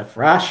F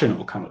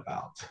rational come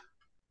about.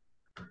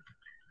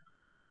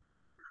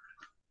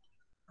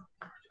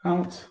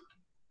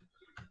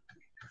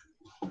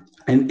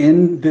 And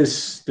in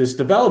this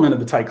development of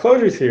the tight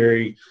closure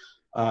theory,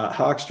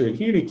 Hoekstra and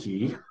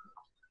Hünicke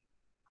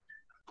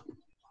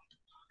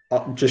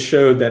just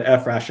showed that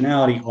F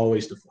rationality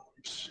always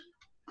deforms.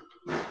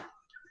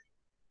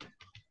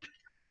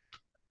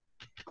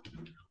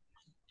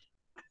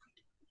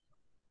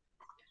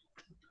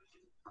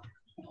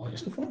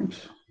 Always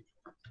deforms.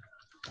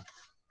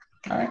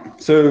 All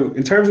right. So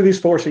in terms of these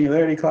four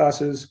singularity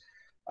classes,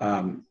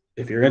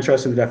 if you're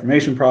interested in the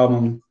deformation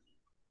problem,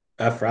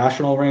 F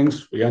rational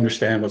rings, we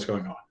understand what's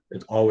going on.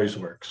 It always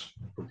works.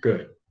 We're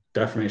good.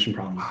 Deformation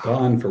problem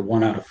done for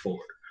 1 out of 4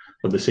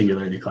 of the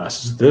singularity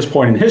classes. At this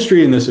point in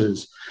history, and this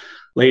is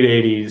late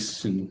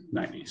 80s and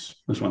 90s,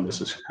 is when this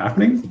is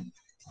happening.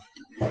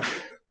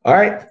 All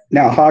right,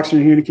 now Hoekstra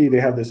and Hünicke, they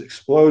have this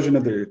explosion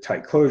of their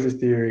tight closure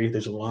theory.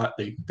 There's a lot,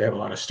 they have a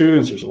lot of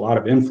students, there's a lot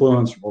of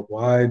influence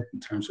worldwide in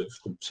terms of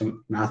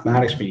some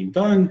mathematics being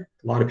done.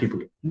 A lot of people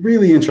get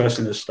really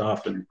interested in this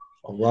stuff, and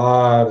a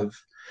lot of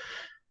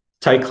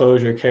tight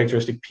closure,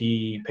 characteristic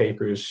P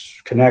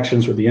papers,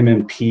 connections with the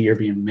MMP are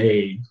being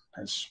made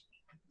as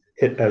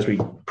we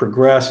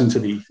progress into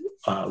the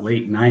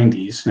late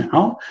 90s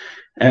now.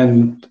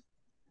 And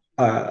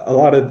a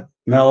lot of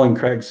Mel and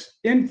Craig's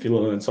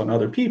influence on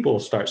other people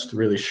starts to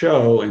really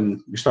show,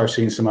 and we start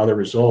seeing some other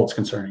results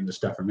concerning this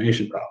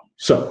deformation problem.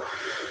 So,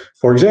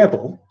 for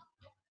example,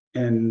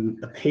 in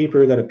a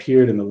paper that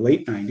appeared in the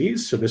late 90s,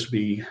 so this would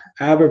be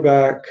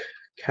Aberbach,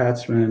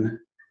 Katzman,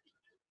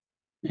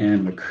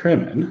 and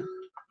McCrimmon,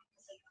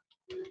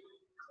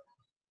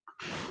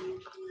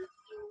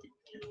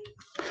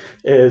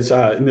 is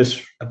in this,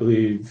 I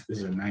believe,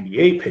 is a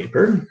 98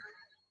 paper.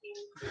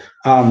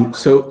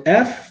 So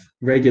F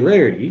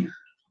regularity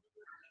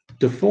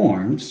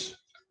deforms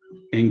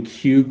in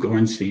Q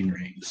Gorenstein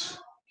rings.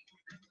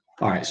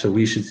 All right, so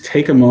we should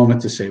take a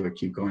moment to say what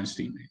Q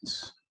Gorenstein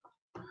means.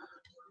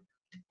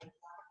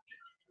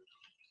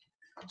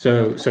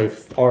 So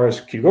if R is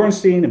Q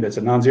Gorenstein, if it's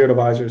a non-zero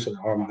divisor, so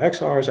R mod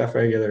XR is F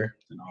regular,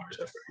 and R is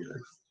F regular.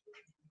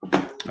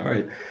 All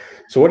right,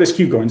 so what is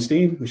Q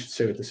Gorenstein? We should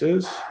say what this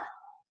is.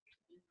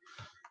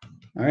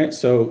 All right,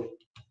 so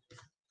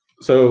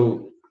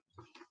for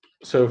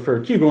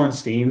Q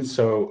Gorenstein,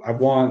 so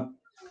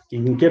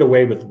you can get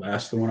away with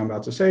less than what I'm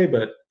about to say,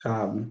 but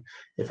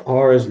if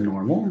R is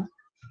normal,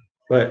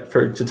 but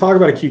to talk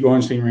about a Q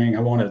Gorenstein ring,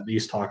 I want to at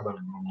least talk about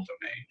a normal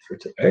domain for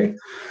today.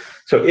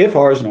 So if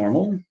R is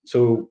normal,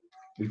 so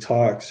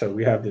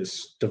we have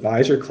this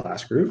divisor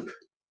class group.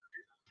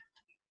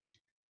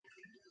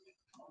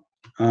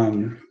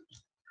 The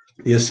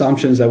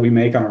assumptions that we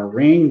make on our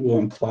ring will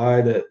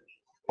imply that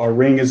our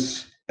ring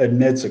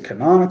admits a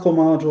canonical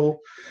module,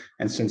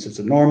 and since it's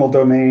a normal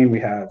domain, we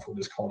have what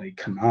is called a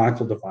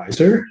canonical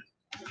divisor,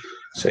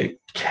 say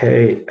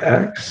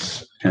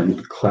KX,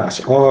 and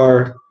class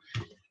R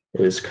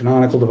is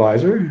canonical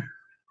divisor.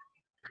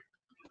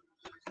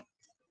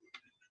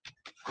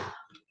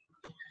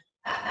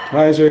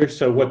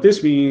 So what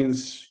this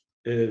means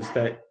is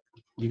that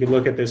you can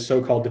look at this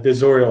so-called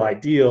divisorial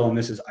ideal, and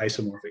this is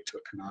isomorphic to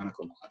a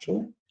canonical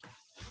module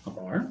of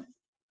R.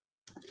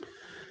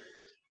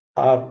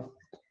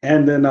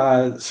 And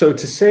then, so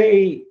to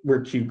say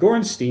we're Q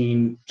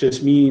Gorenstein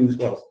just means,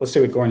 well, let's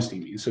say what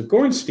Gorenstein means. So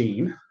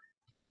Gorenstein,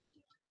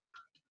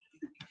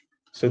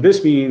 so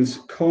this means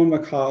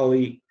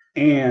Cohen-Macaulay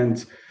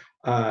and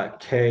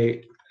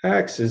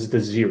KX is the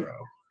 0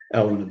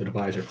 element of the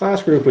divisor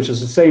class group, which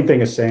is the same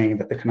thing as saying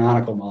that the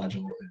canonical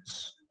module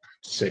is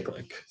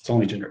cyclic. It's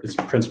only it's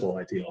principal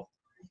ideal.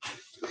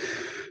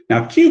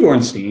 Now,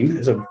 Q-Gorenstein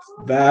is a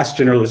vast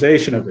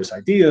generalization of this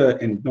idea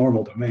in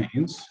normal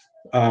domains.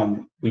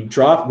 We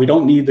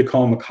don't need the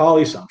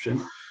Cohen-Macaulay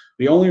assumption.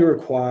 We only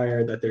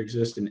require that there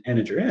exists an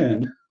integer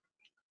n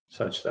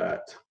such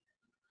that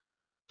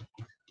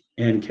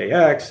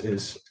nkx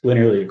is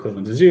linearly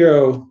equivalent to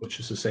 0, which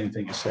is the same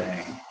thing as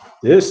saying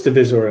this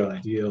divisorial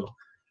ideal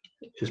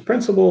is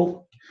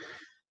principal.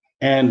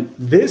 And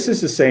this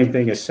is the same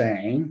thing as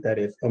saying that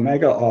if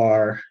omega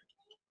r,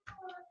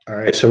 all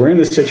right, so we're in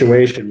this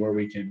situation where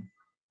we can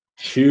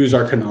choose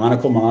our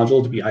canonical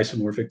module to be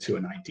isomorphic to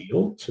an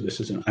ideal. So this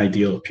is an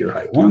ideal of pure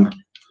height 1.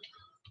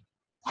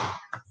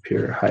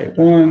 Pure height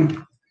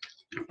 1.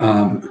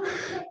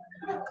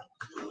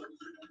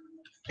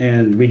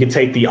 And we can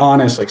take the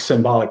honest, like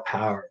symbolic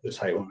power of this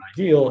height 1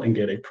 ideal and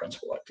get a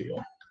principal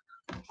ideal.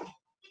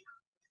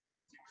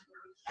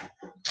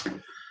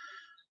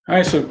 All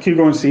right, so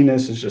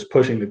Q-Gorensteinness is just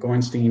pushing the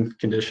Gorenstein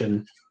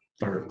condition,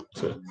 or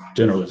it's a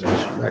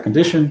generalization of that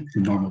condition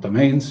in normal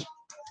domains.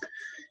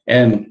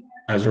 And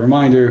as a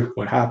reminder,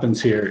 what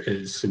happens here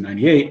is in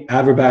 98,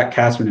 Averbach,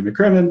 Katzmann, and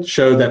McCrimmon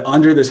showed that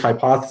under this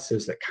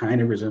hypothesis that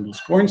kind of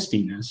resembles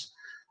Gorensteinness,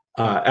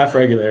 F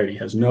regularity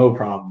has no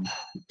problem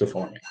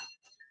deforming.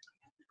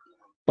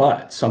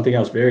 But something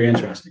else very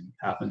interesting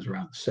happens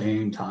around the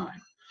same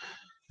time.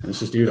 And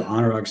this is due to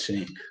Anurag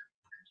Singh.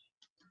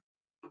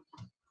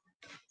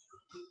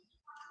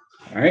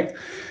 All right,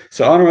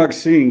 so Anurag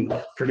Singh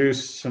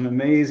produced some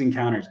amazing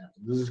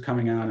counterexamples. This is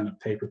coming out in a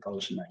paper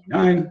published in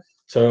 99.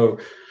 So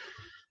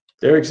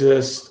there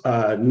exists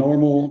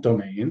normal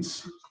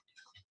domains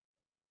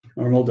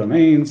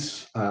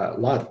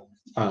lot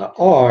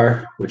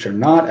R, which are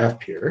not F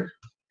pure,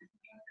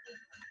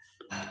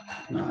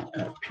 not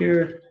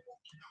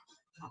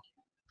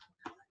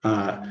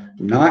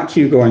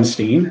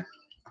Q-Gorenstein.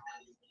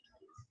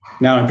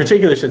 Now, in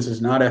particular, since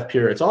it's not F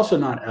pure, it's also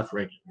not F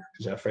regular,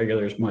 because F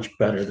regular is much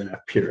better than F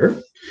pure.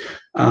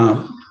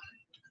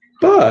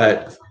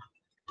 But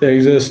there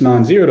exists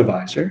non-zero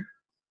divisor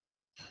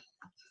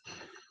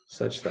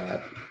such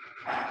that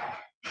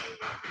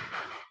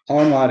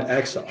R mod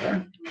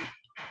XR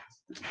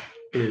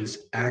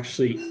is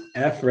actually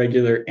F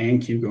regular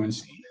and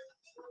Q-Gorenstein.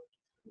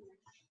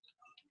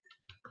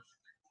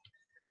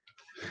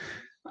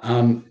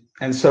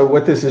 And so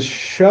what this is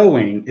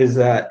showing is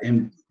that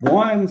in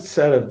one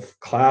set of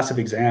class of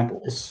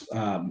examples,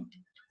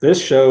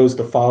 this shows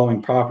the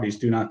following properties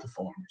do not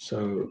deform.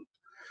 So,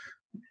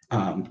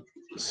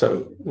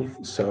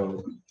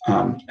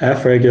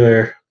 F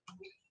regular,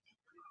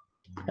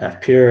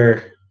 F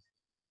pure,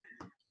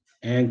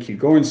 and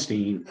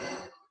Q-Gorenstein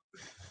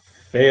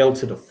fail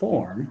to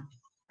deform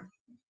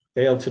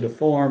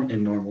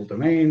in normal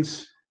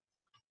domains.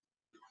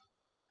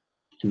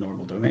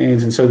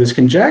 And so this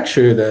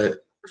conjecture that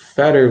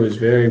Fetter was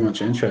very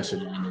much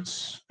interested in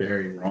is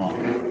very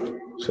wrong.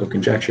 So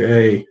conjecture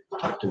A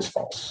is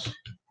false.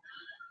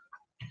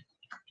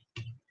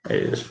 A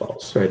is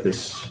false, right?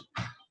 This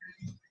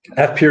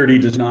F purity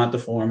does not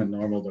deform in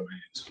normal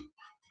domains.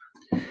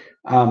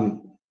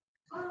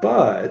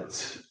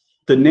 But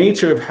the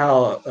nature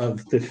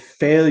of the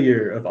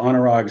failure of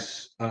Anurag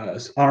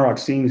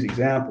Singh's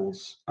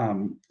examples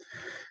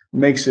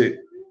makes it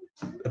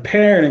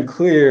apparent and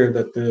clear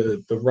that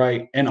the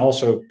right, and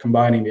also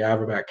combining the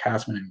Averbach,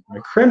 Katzmann, and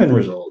McCrimmon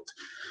result,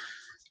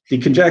 the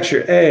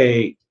conjecture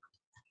A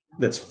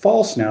that's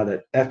false now,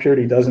 that F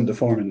purity doesn't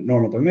deform in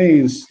normal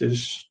domains,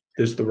 there's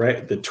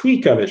the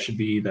tweak of it should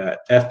be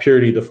that F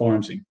purity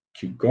deforms in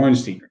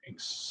Q-Gorenstein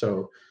rings.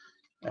 So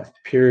F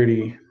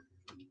purity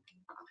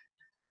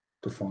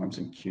deforms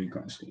in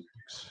Q-Gorenstein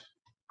rings.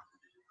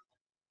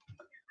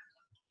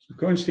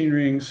 Gorenstein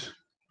rings.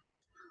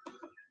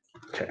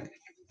 Okay.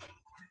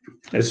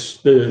 It's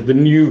the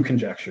new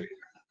conjecture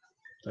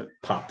that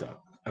popped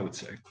up, I would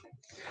say.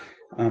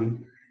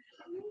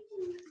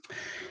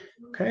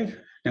 Okay,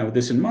 now with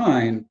this in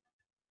mind,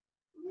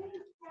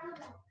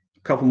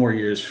 a couple more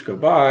years go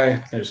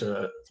by. There's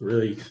a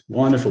really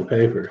wonderful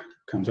paper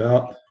comes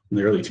out in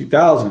the early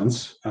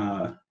 2000s.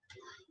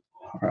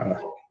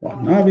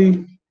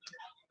 Watanabe.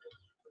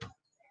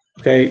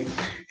 Okay,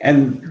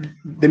 and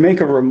they make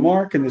a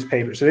remark in this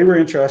paper. So they were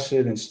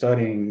interested in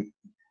studying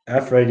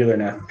F regular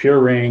and F pure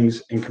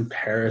rings in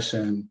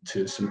comparison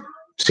to some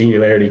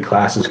singularity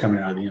classes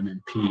coming out of the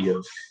MNP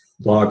of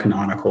log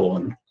canonical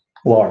and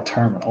log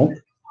terminal.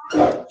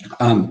 But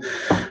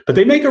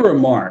they make a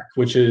remark,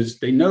 which is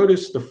they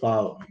notice the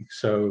following.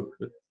 So,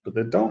 but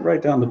they don't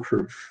write down the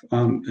proof,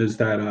 is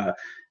that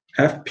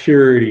F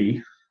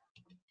purity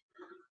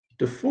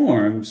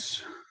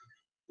deforms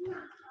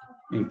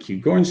in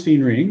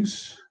Q-Gorenstein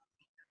rings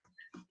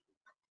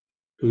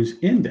whose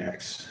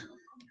index,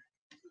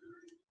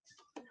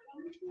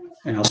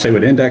 and I'll say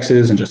what index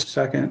is in just a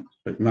second,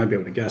 but you might be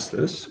able to guess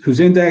this, whose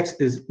index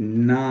is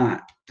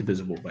not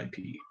divisible by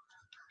P.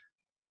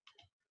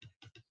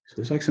 So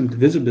there's like some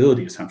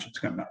divisibility assumptions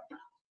coming up.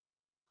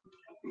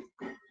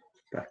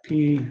 Got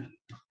P.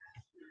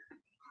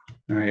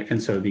 All right,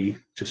 and so the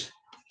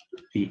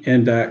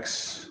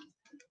index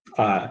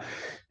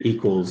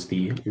equals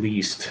the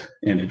least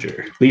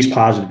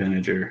positive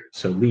integer.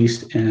 So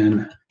least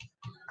n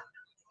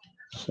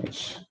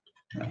such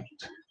that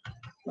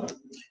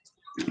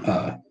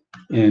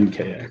n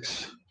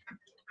kx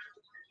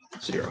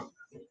 0.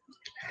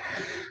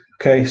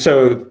 Okay,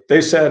 so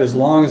they said as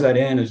long as that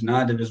n is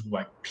not divisible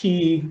by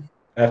p,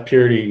 F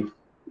purity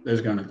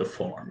is going to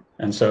deform.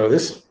 And so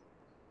this is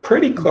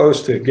pretty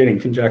close to getting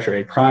conjecture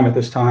A prime at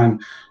this time.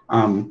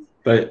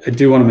 But I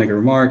do want to make a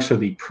remark. So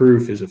the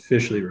proof is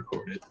officially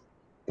recorded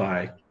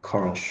by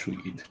Carl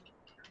Schweed.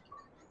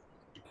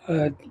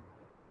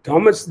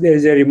 Thomas, there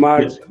is a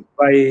remark Yes.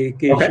 by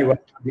K. Okay.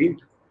 Shivaji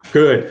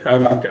Good. I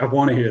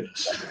want to hear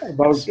this.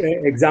 about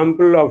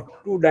example of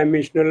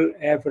two-dimensional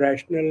F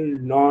rational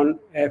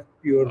non-F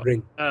pure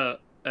ring.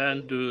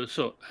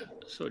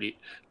 Sorry,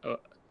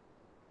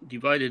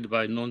 divided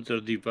by non-zero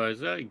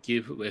divisor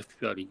give F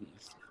pure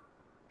rings.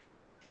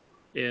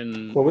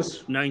 In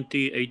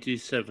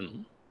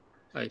 1987,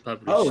 I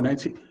published. Oh,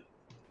 19.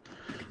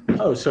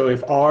 Oh, so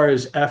if R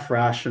is F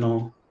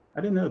rational,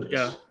 I didn't know this.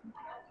 Yeah,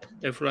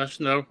 F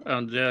rational,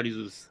 and there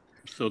is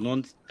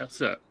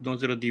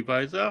non-zero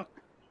divisor,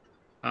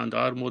 and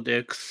R mod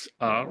X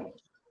R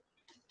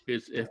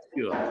is F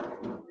pure.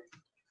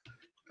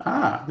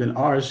 Then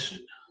R is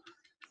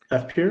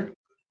F pure.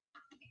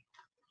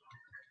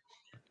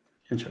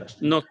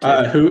 Interesting. Not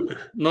F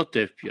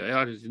pure.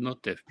 R is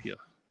not F pure.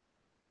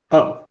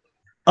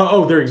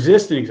 Oh, their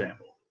existing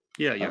example.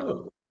 Yeah.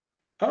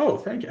 Oh,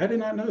 thank you. I did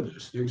not know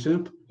this. The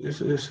example,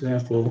 this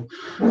example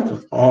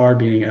of R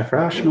being F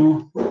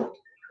rational.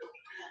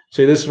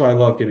 See, this is why I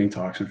love giving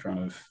talks in front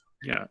of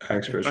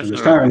experts from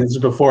this time. This is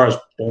before I was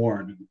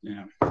born.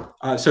 Yeah.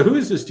 So who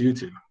is this due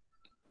to?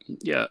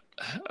 Yeah.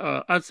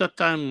 At that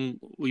time,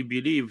 we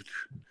believed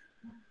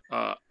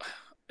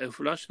F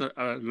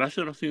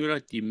rational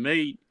singularity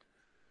may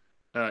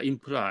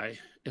imply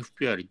F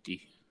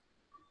purity.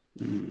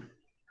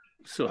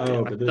 So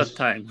at that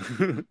time.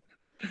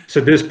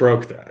 So this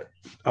broke that.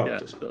 Oh, yeah,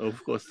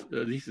 of course,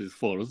 this is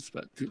false,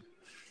 but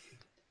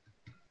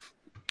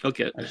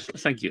okay.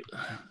 Thank you.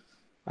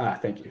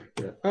 Thank you.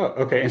 Yeah. Oh,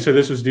 okay. And so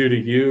this was due to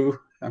you,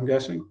 I'm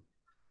guessing.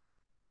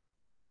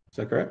 Is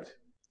that correct?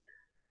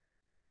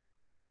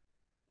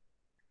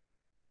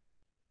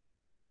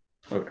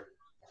 Okay.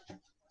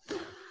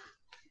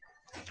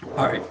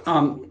 All right.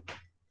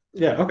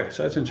 Yeah. Okay.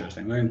 So that's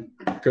interesting.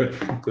 Good.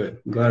 I'm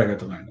glad I got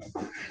to learn that.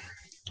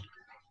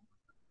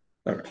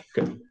 All right.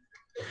 Good.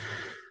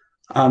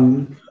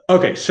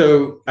 Okay.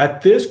 So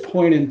at this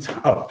point in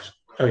time,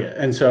 oh yeah.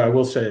 And so I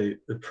will say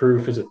the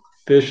proof is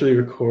officially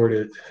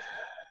recorded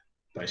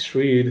by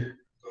Schweed.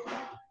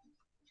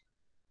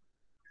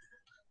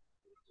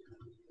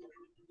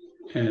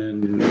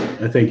 And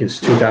I think it's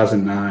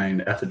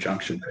 2009 at the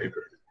junction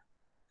paper.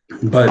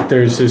 But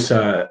there's this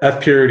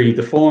F purity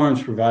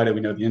deforms provided we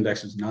know the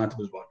index is not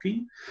divisible by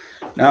P.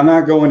 Now I'm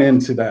not going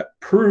into that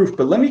proof,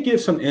 but let me give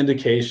some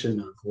indication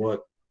of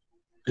what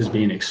is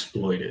being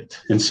exploited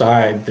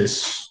inside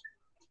this.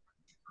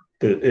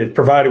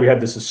 Provided we have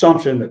this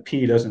assumption that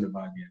P doesn't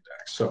divide the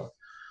index. So,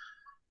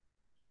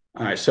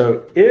 all right.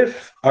 So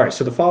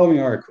so the following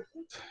are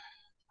equivalent.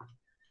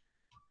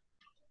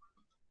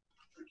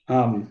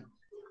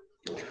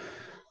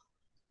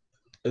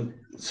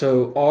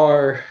 So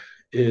R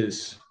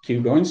is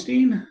Q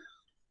Gorenstein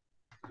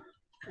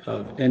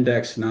of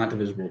index not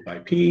divisible by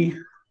P.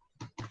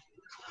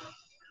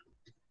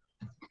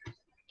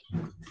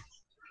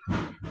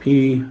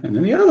 And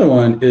then the other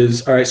one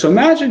is, all right, so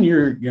imagine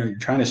you're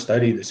trying to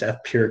study this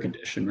F pure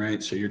condition,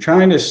 right? So you're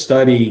trying to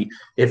study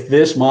if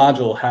this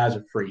module has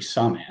a free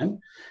summand.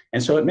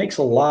 And so it makes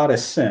a lot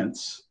of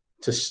sense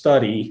to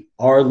study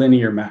R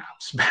linear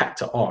maps back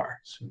to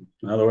R. So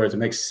in other words, it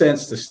makes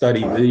sense to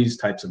study these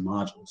types of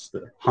modules,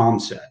 the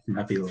Hom set from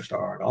F star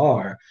R to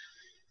R.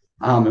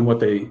 And what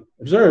they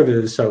observe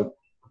is, so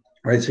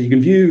you can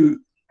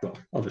view, well,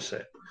 I'll just say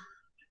it.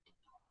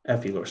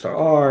 F star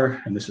R,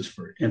 and this is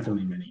for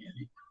infinitely many.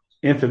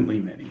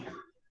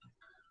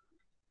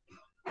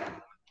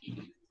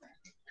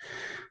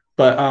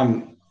 But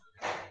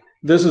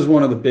this is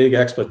one of the big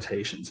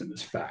exploitations in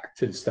this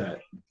fact, is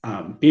that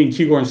being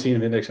Q Gorenstein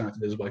of index not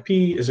divisible by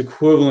P is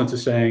equivalent to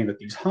saying that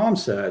these Hom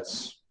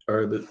sets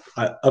or the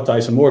up to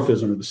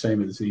isomorphism are the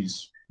same as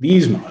these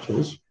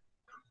modules.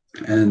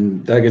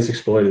 And that gets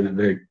exploited in a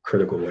very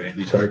critical way in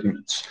these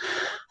arguments.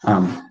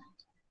 And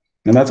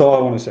that's all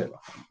I want to say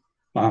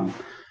about them.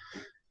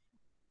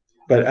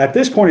 But at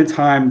this point in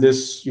time,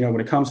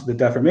 when it comes to the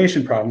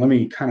deformation problem, let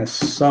me kind of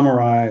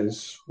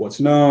summarize what's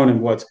known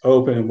and what's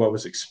open and what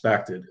was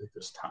expected at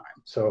this time.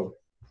 So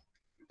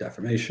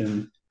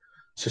deformation,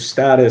 so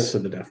status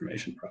of the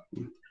deformation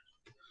problem.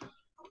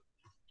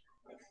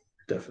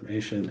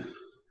 Deformation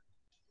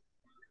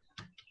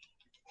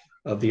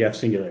of the F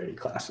singularity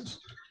classes.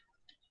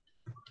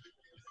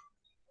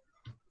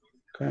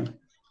 Okay,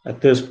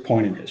 at this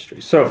point in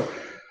history. So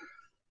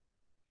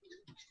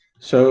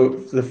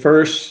the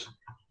first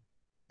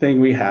thing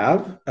we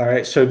have, all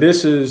right, so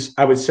this is,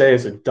 I would say,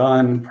 is a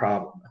done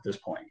problem at this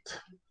point.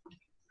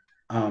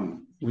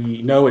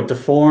 We know it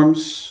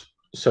deforms,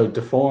 so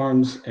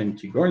deforms in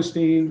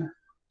Q-Gorenstein,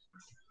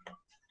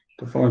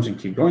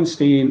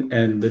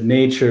 and the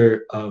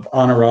nature of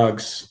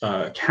Anurag's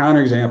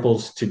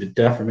counterexamples to the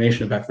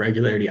deformation of F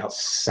regularity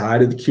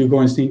outside of the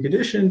Q-Gorenstein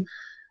condition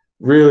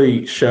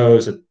really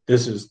shows that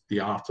this is the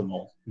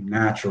optimal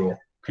natural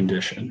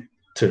condition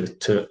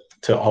to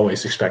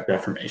always expect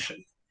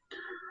deformation.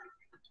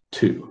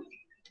 2,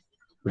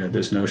 we have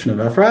this notion of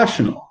F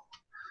rational.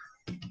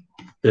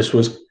 This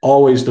was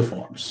always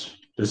deforms.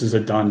 This is a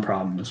done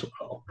problem as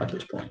well at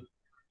this point.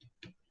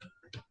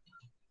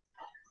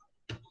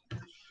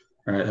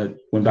 All right, I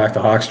went back to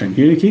Hochstring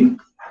Unikey.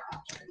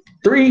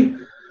 3,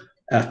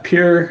 F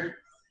pure.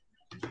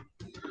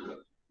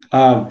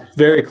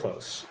 Very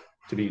close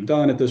to being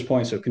done at this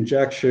point. So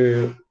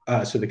conjecture,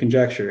 so the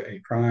conjecture A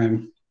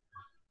prime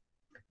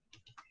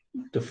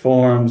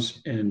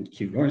deforms in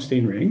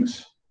Q-Gorenstein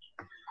rings,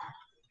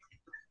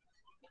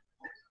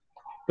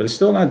 but it's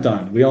still not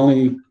done. We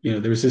only,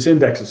 there's this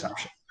index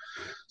assumption.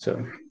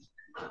 So,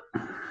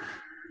 and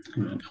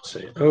then I'll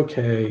say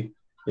okay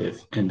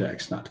if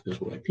index not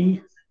divisible by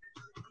P.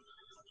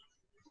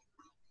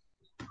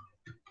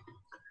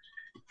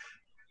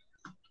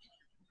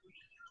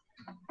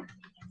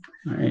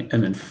 All right,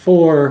 and then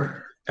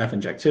 4, F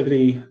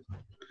injectivity.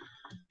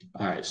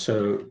 All right,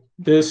 so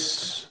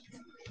this,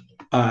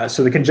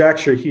 so the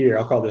conjecture here,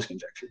 I'll call this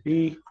conjecture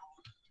B.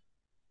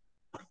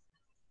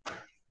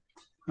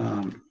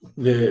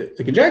 The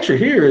conjecture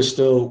here is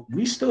still,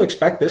 we still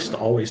expect this to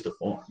always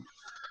deform.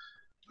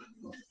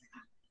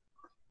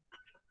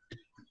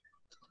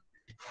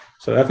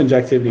 So F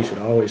injectivity should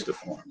always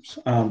deforms.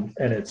 And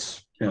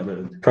it's,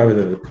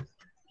 probably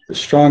the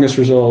strongest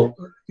result,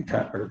 or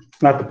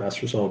not the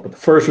best result, but the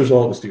first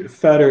result was due to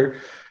Fetter.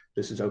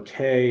 This is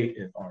okay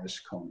if R is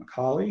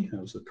Cohen-Macaulay.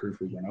 That was the proof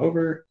we went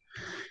over.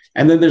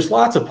 And then there's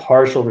lots of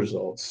partial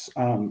results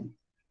coming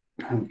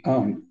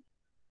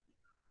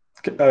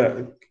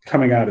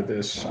out of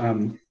this.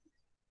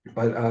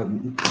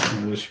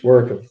 There's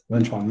work of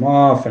Lynch-Van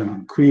Moff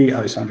and Qui,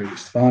 Alessandro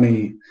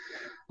Giustani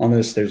on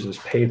this. There's this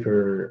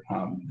paper,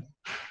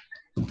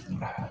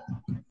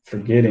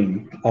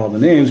 forgetting all the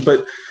names,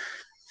 but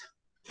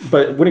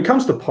when it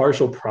comes to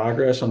partial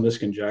progress on this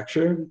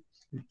conjecture,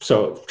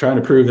 so trying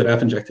to prove that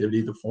F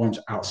injectivity deforms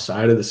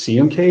outside of the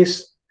CM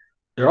case,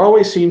 there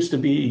always seems to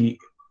be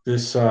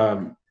this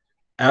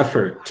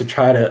effort to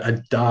try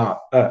to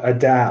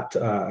adapt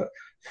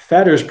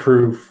Fetter's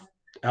proof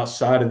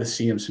outside of the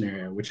CM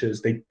scenario, which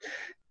is right.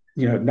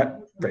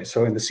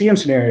 So in the CM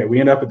scenario,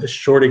 we end up with this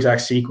short exact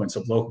sequence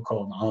of local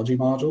cohomology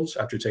modules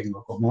after taking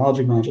local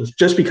homology modules,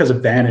 just because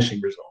of vanishing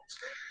results.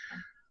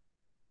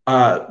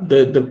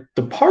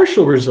 The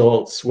partial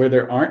results, where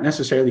there aren't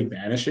necessarily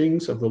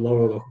vanishings of the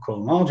lower local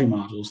cohomology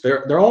modules,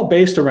 they're all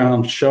based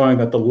around showing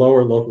that the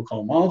lower local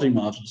cohomology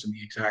modules in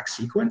the exact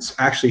sequence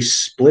actually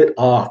split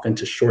off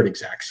into short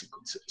exact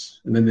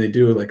sequences, and then they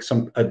do like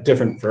a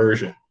different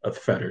version of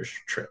Fetter's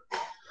trick,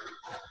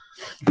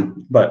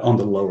 but on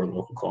the lower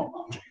local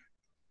cohomology.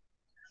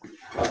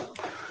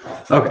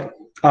 Okay.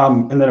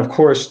 And then, of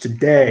course,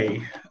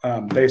 today,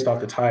 based off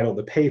the title,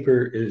 the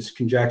paper is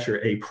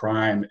conjecture A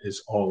prime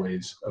is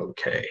always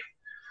okay.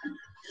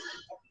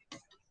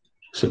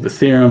 So the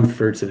theorem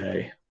for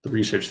today, the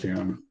research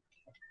theorem,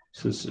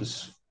 so this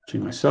is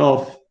between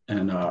myself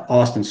and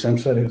Austin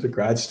Simpson, who's a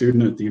grad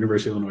student at the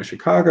University of Illinois,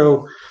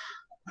 Chicago.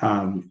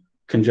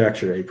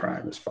 Conjecture A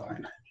prime is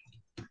fine.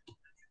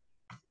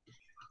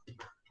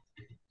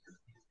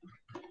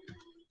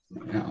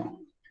 Now,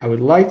 I would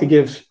like to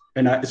give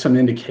some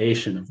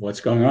indication of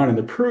what's going on in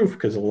the proof,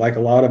 because like a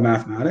lot of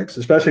mathematics,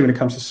 especially when it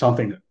comes to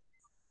something that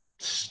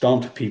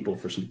stumped people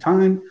for some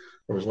time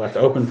or was left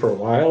open for a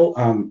while,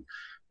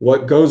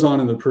 what goes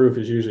on in the proof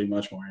is usually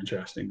much more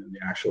interesting than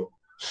the actual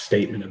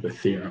statement of the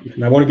theorem.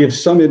 And I want to give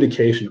some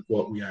indication of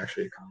what we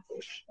actually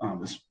accomplish.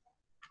 It's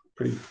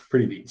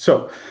pretty neat.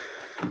 So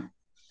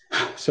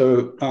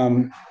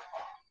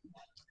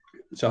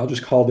I'll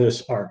just call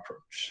this our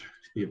approach,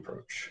 the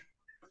approach.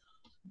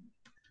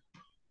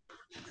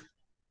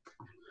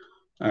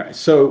 All right,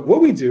 so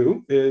what we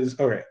do is,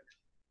 okay,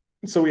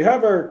 so we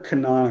have our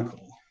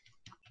canonical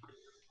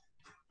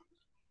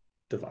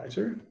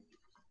divisor.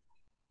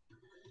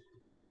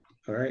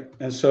 All right,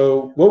 and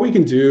so what we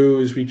can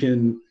do is we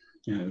can,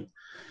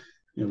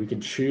 we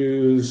can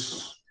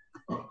choose,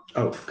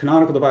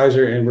 canonical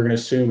divisor, and we're going to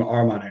assume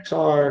R mod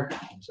XR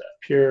is that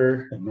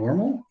pure and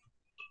normal.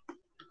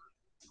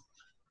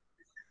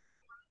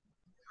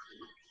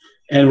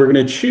 And we're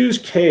going to choose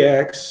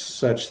KX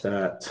such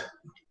that,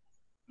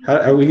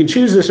 we can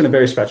choose this in a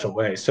very special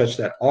way, such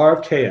that R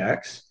of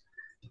KX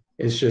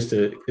is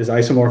is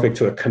isomorphic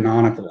to a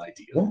canonical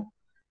ideal.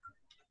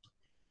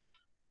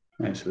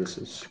 Right, so this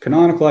is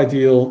canonical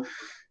ideal,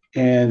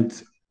 and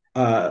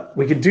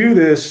we could do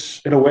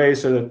this in a way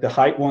so that the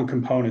height 1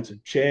 components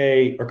of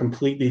J are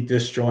completely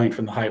disjoint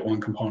from the height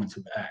 1 components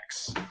of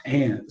X.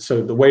 And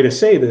so the way to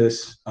say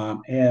this,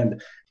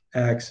 and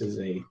X is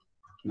a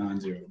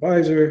non-zero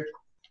divisor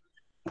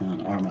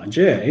on R mod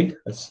J,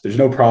 there's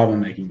no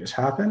problem making this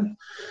happen.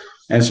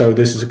 And so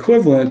this is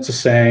equivalent to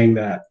saying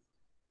that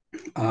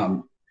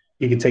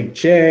you could take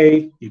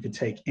J, you could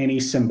take any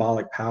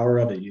symbolic power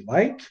of it you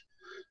like.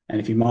 And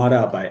if you mod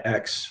out by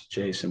X,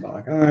 J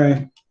symbolic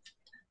I,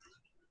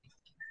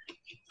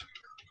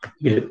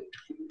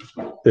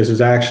 this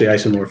is actually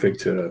isomorphic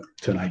to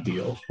an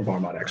ideal of R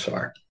mod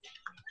XR.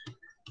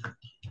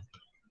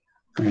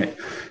 All right.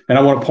 And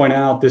I want to point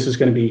out this is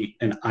going to be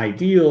an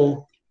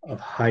ideal of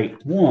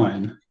height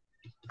 1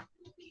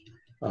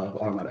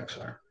 of R mod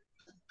XR.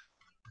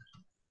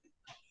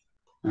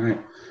 All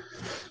right.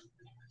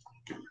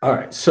 All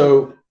right.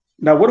 So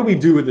now what do we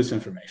do with this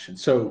information?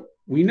 So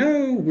we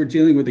know we're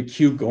dealing with a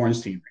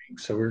Q-Gorenstein ring.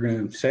 So we're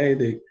going to say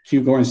the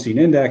Q-Gorenstein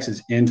index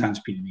is n times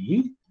p to the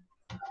e.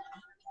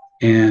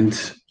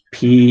 And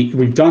p,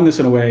 we've done this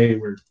in a way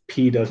where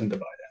p doesn't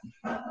divide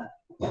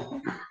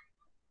n.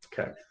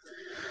 Okay.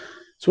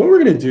 So what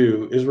we're going to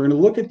do is we're going to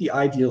look at the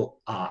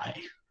ideal I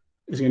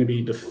is going to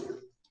be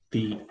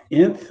the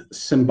nth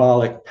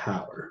symbolic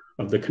power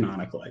of the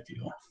canonical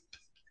ideal.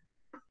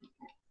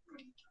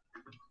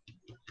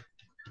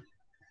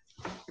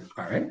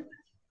 All right.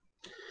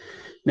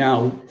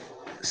 Now,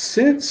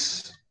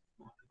 since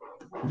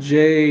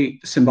J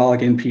symbolic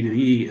np to the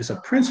e is a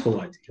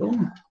principal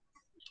ideal,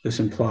 this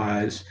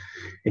implies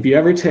if you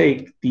ever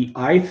take the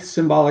ith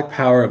symbolic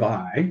power of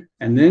I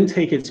and then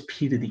take its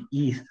p to the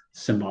eth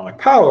symbolic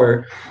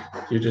power,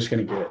 you're just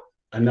going to get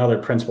another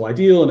principal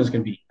ideal, and it's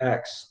going to be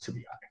x to the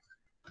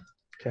I.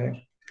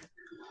 Okay.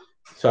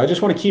 So I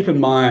just want to keep in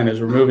mind as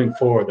we're moving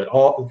forward that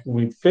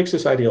when we fix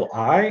this ideal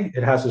I,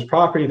 it has this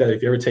property that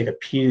if you ever take a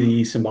p to the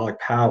e symbolic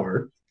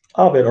power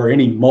of it, or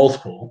any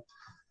multiple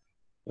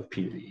of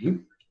p to the e,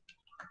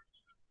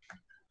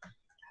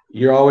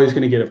 you're always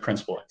going to get a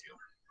principal ideal.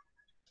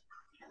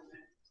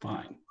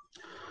 Fine.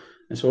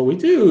 And so what we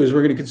do is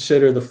we're going to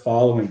consider the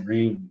following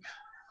ring.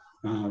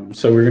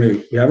 So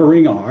we have a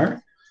ring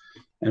R,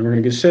 and we're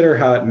going to consider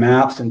how it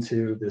maps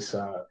into this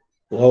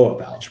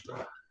blow-up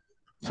algebra,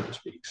 so to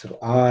speak. So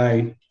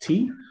I,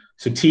 T.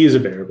 So T is a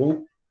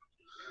variable.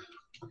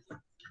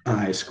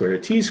 I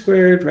squared T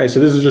squared, right? So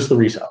this is just the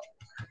Riesz algebra,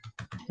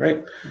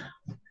 right?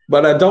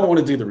 But I don't want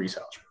to do the Riesz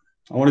algebra.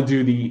 I want to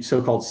do the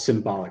so-called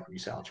symbolic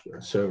Riesz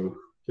algebra. So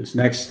this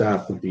next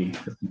step would be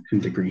in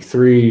degree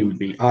 3 would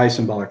be I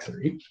symbolic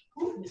 3,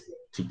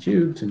 T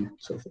cubed, and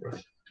so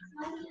forth.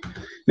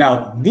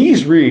 Now,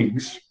 these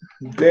rings,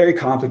 very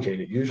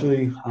complicated,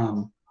 usually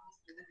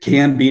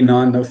can be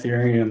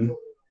non-Noetherian.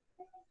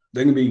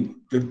 They can be,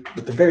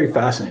 but they're very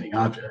fascinating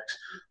objects.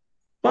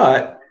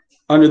 But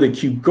under the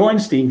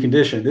Q-Gorenstein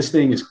condition, this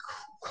thing is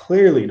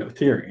clearly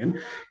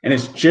Noetherian, and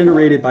it's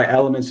generated by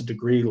elements of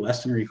degree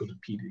less than or equal to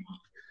p to the e.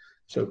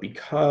 So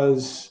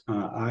because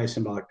I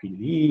symbolic p to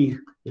the e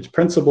is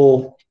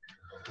principal,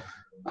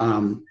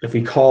 if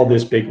we call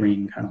this big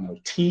ring, I don't know,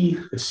 T,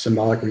 this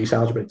symbolic Riesz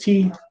algebra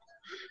T,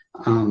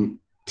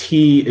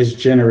 T is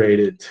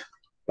generated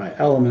by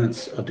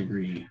elements of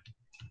degree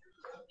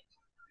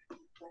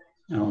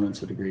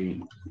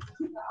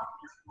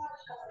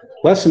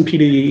less than p to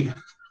the e.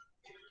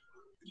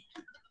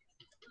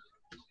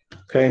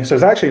 Okay, so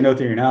it's actually a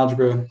Noetherian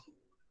algebra.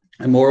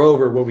 And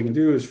moreover, what we can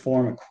do is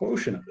form a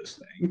quotient of this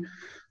thing.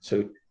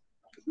 So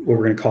what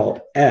we're going to call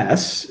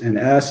S, and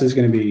S is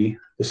going to be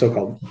the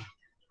so-called,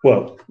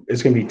 well,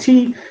 it's going to be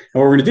T. And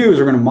what we're going to do is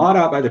we're going to mod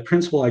out by the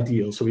principal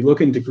ideal. So we look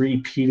in degree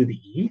P to the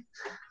E.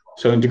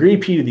 So in degree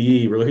P to the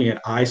E, we're looking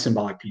at I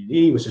symbolic P to the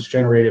E, which is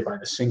generated by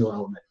the single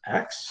element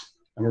X.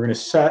 And we're going to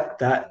set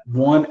that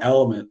one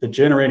element, the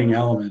generating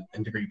element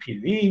in degree P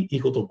to the E,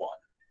 equal to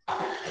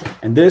 1.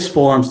 And this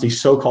forms the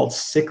so-called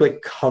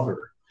cyclic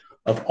cover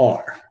of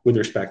R with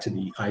respect to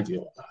the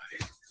ideal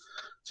I.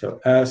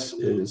 So S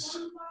is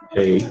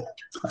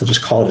I'll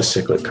just call it a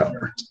cyclic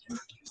cover.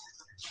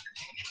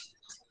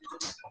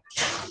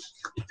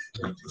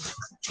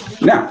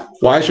 Now,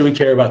 why should we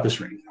care about this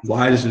ring?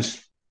 Why is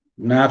this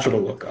natural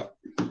to look up?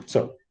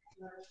 So,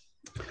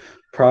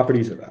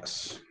 properties of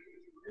S.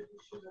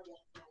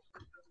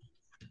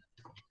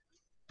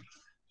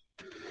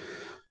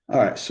 All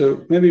right,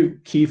 so maybe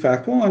key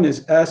fact 1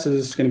 is S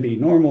is going to be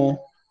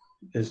normal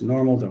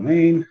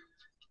domain.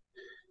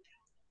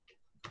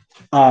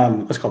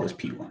 Let's call this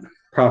P1.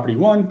 Property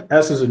 1,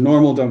 S is a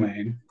normal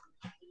domain.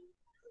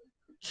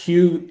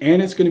 Q,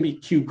 and it's going to be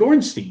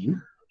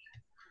Q-Gorenstein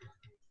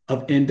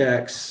of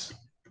index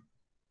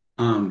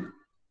n,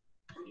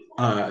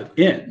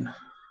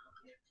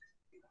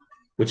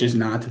 which is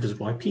not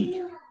divisible by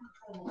P.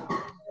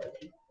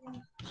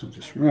 So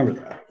just remember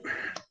that.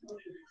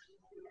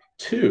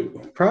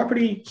 2,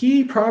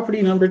 key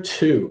property number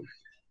 2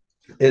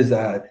 is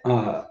that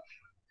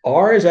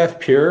R is F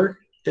pure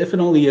if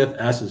and only if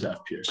S is F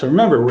pure. So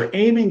remember, we're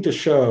aiming to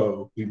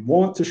show, we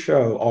want to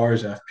show R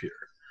is F pure.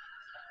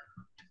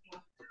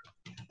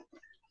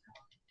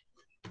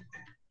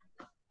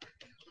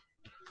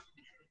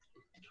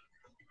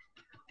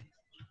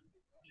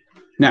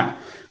 Now,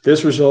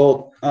 this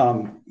result,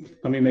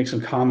 let me make some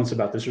comments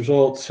about this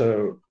result.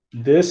 So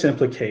this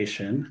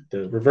implication,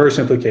 the reverse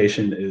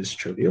implication is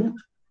trivial,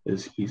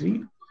 is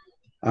easy,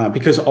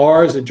 because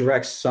R is a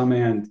direct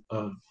summand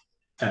of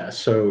S.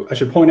 So I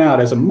should point out,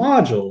 as a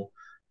module,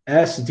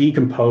 S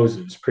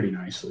decomposes pretty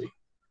nicely.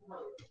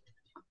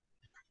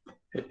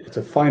 It's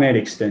a finite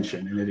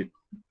extension,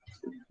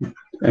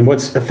 and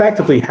what's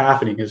effectively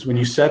happening is when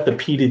you set the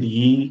P to the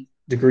E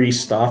degree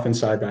stuff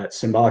inside that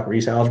symbolic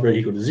Rees algebra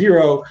equal to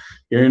 0,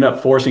 you end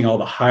up forcing all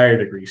the higher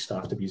degree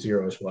stuff to be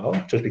 0 as well,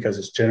 just because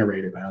it's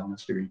generated by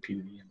elements degree P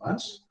to the E and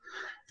less.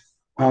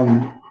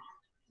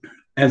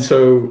 And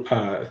so,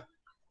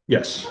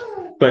 yes,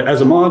 but as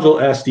a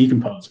module, S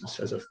decomposes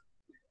as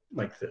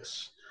like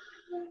this.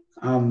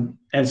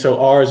 And so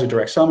R is a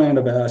direct summand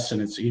of S,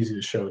 and it's easy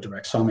to show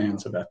direct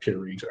summands of F pure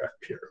rings or F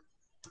pure.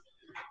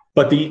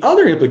 But the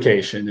other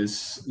implication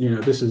is,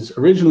 this is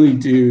originally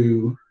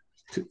due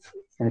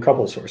from a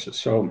couple of sources.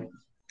 So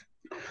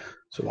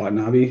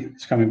Watanabe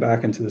is coming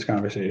back into this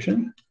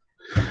conversation.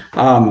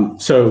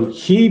 So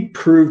he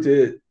proved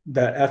it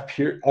that F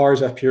pure, R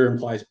is F pure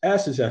implies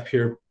S is F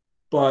pure,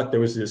 but there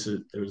was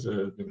an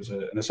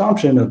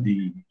assumption of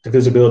the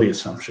divisibility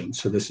assumption.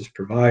 So this is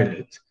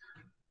provided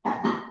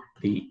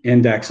the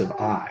index of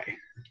I,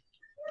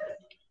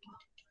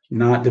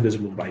 not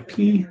divisible by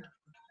P,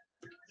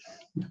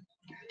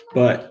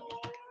 but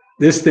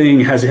this thing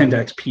has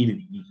index P to the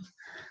E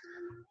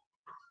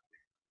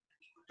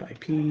by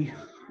P,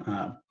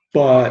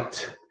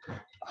 but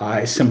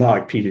I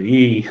symbolic P to the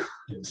E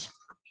is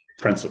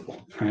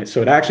principal, right?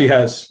 So it actually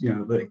has,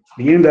 the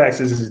index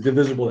is as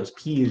divisible as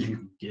P as you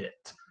can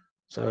get.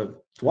 So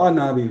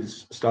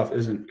Watanabe's stuff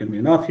isn't going to be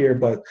enough here,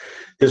 but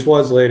this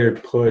was later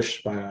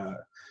pushed by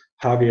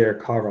Javier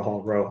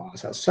Carvajal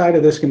Rojas outside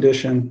of this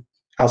condition,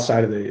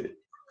 outside of the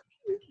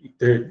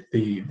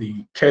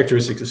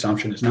characteristics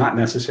assumption is not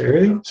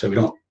necessary, so we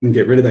don't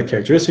get rid of that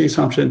characteristic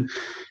assumption.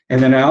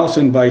 And then I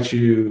also invite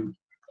you,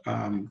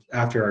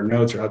 after our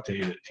notes are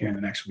updated here in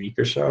the next week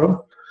or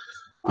so.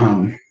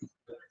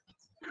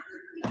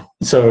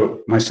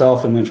 So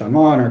myself and Lynn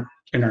Chaman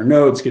in our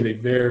notes give a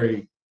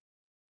very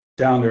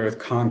down-to-earth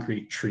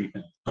concrete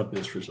treatment of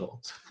this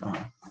result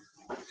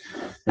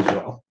as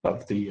well,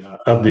 of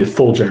the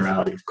full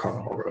generality of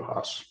Carvajal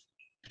Rojas.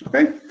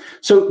 Okay,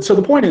 so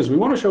the point is we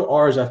want to show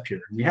R is F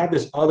pure. We have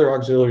this other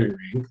auxiliary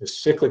ring,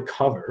 this cyclic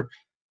cover,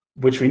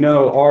 which we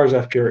know R is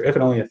F pure if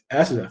and only if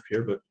S is F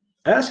pure, but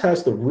S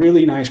has the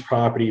really nice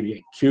property of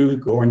being Q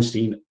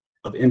Gorenstein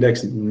of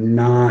index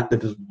not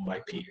divisible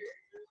by P.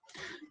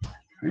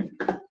 Right?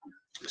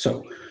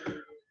 So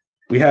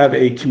we have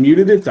a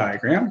commutative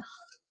diagram,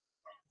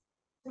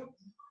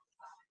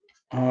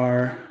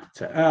 R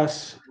to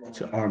S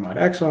to R mod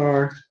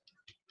XR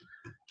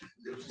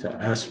to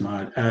S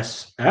mod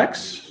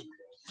SX.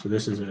 So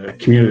this is a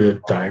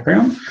commutative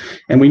diagram.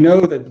 And we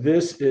know that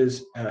this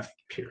is F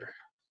pure.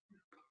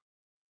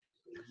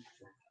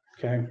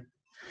 Okay.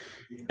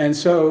 And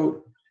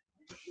so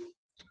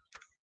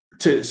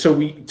to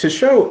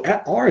show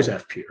R is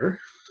F pure,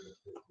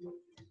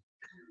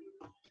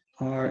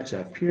 R is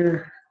F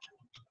pure,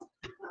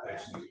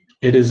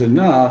 it is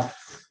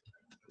enough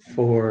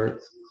for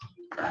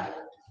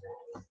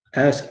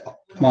S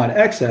mod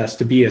XS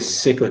to be a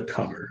cyclic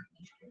cover.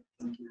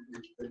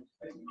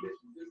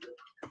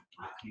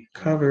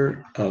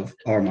 Cover of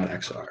R mod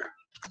XR.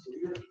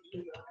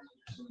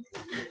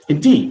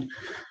 Indeed.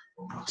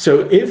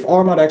 So if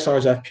R mod XR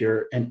is F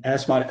pure and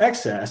S mod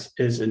XS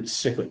is a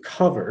cyclic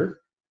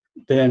cover,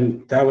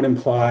 then that would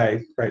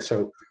imply, right?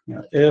 So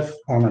if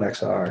R mod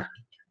XR,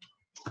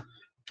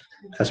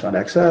 S mod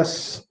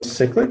XS,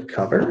 cyclic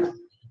cover,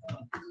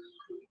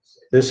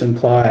 this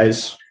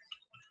implies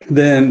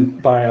then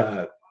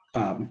by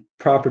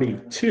property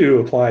 2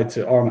 applied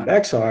to R mod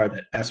XR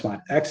that S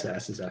mod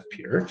XS is F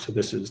pure. So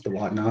this is the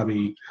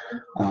Watanabe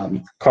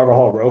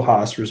Carvajal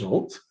Rojas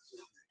result.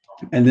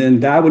 And then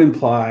that would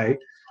imply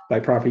by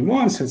property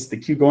 1, since the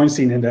Q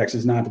Gorenstein index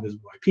is not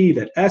divisible by P,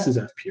 that S is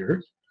F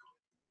pure.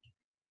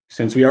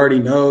 Since we already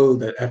know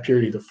that F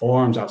purity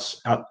deforms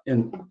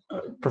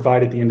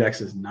provided the index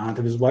is not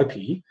divisible by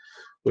P,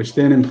 which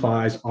then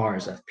implies R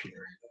is F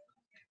pure,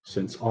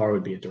 since R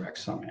would be a direct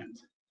summand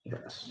of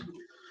S.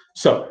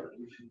 So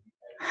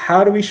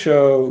how do we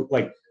show,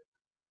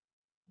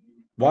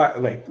 why,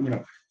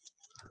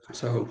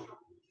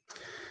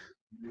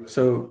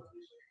 so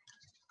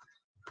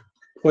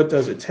what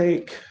does it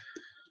take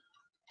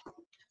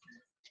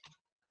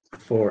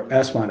for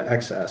S mod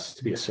XS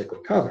to be a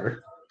cyclic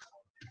cover?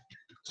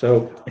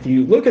 So if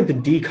you look at the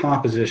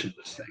decomposition of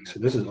this thing, so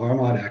this is R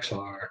mod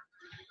XR,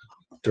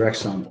 direct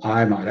sum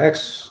I mod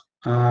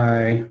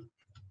XI,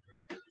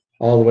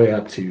 all the way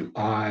up to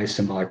I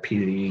symbolic P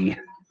to the E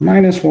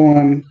minus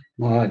 1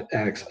 mod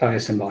XI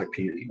symbolic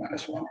P to the E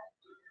minus 1.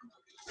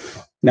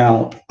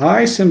 Now,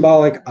 I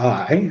symbolic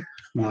I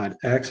mod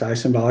XI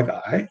symbolic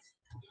I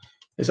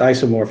is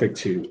isomorphic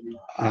to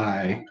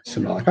I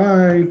symbolic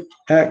I,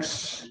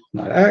 X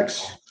mod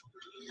X.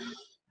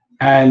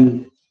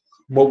 And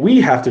what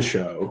we have to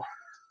show,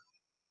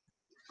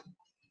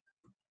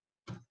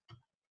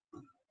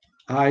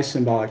 I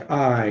symbolic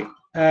I,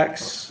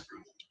 X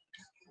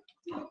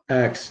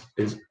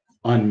is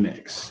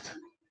unmixed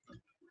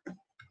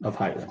of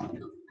height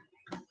 1.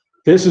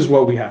 This is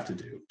what we have to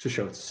do to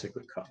show it's a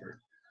cyclic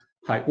cover.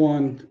 height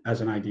 1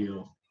 as an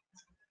ideal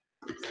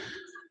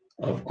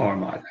of R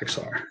mod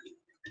XR.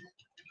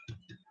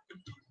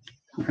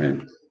 All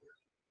right.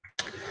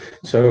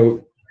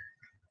 So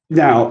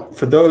now,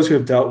 for those who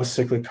have dealt with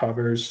cyclic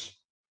covers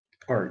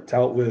or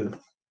dealt with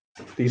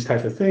these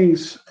type of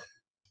things,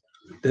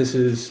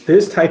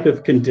 this type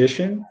of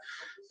condition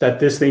that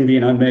this thing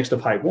being unmixed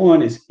of height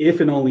 1 is if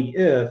and only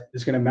if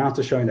is going to amount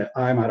to showing that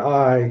I mod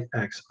I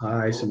x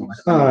I symbolic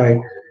I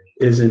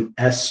is an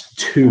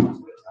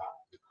S2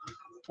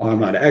 R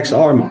mod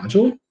XR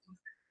module,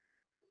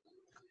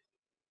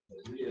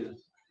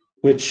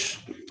 which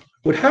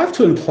would have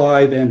to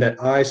imply then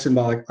that I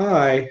symbolic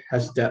I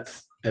has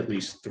depth at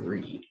least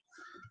 3.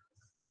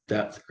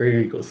 Depth greater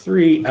than or equal to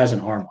 3 as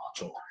an R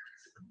module.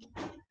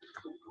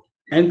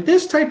 And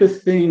this type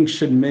of thing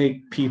should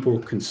make people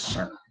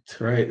concerned,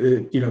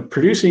 right?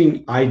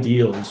 Producing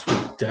ideals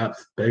with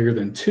depth bigger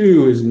than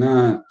 2 is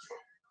not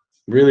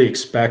really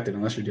expected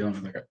unless you're dealing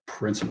with like a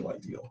principal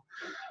ideal.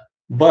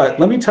 But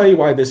let me tell you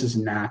why this is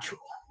natural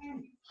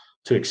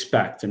to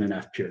expect in an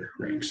F pure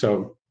ring.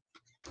 So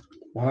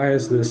why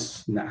is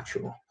this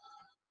natural?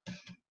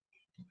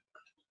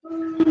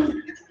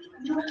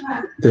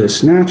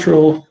 This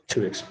natural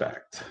to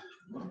expect,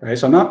 right?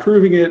 So I'm not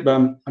proving it, but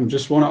I'm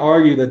just want to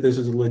argue that this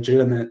is a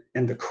legitimate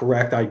and the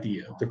correct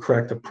idea, the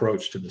correct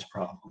approach to this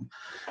problem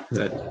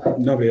that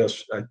nobody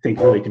else, I think,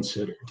 really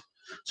considered.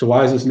 So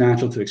why is this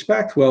natural to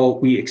expect? Well,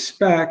 we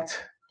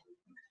expect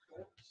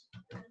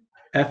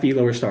Fe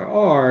lower star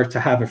R to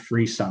have a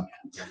free summand.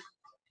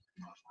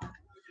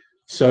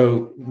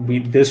 So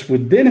this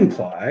would then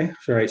imply,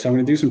 all right, so I'm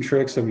going to do some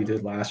tricks that we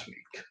did last week.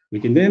 We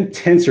can then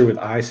tensor with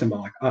I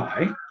symbolic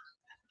I.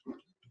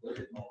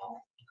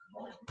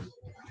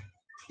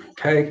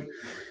 Okay,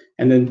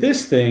 and then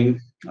this thing,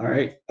 all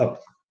right,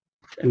 up,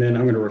 and then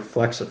I'm going to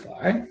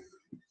reflexify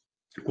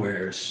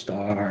where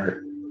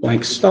star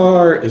blank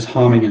star is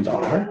homing into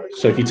R.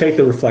 So if you take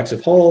the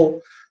reflexive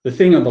whole, the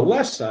thing on the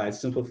left side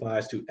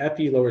simplifies to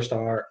Fe lower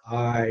star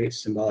I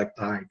symbolic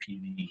I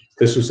PDE.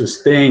 This was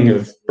this thing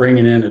of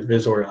bringing in a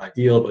divisorial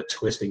ideal but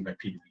twisting by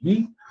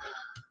PDE.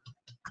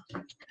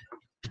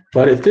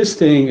 But if this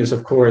thing is,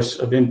 of course,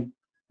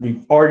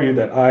 we argue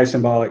that I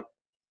symbolic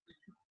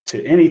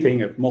to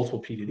anything of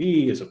multiple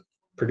PDE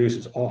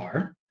produces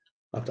R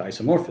up to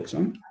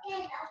isomorphism.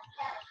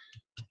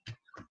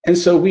 And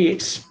so we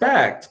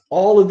expect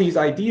all of these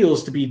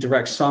ideals to be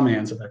direct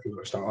summands of Fe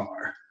lower star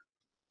R.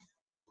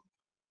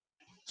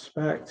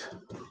 Expect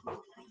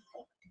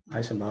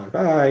I symbolic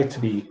I to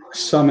be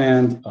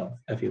summand of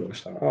Fe lower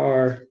star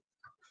R,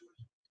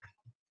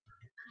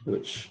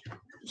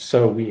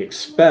 so we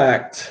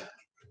expect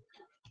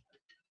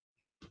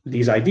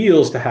these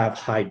ideals to have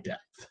high depth.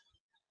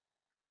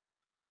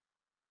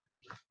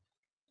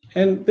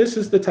 And this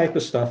is the type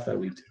of stuff that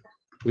we do.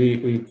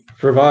 We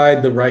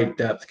provide the right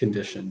depth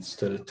conditions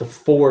to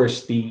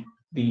force the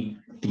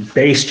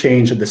base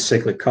change of the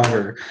cyclic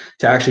cover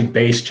to actually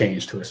base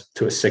change to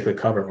a cyclic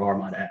cover of R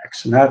mod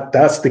X. And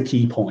that's the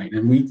key point.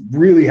 And we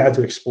really had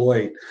to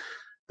exploit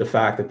the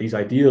fact that these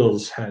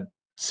ideals had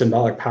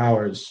symbolic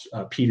powers.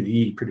 P to the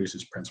E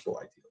produces principal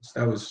ideals.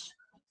 That was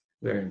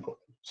very important.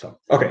 So,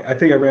 okay, I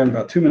think I ran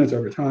about 2 minutes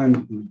over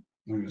time. I'm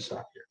going to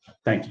stop here.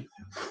 Thank you.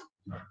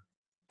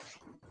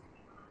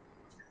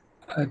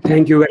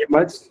 Thank you very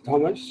much,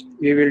 Thomas.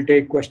 We will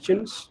take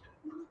questions.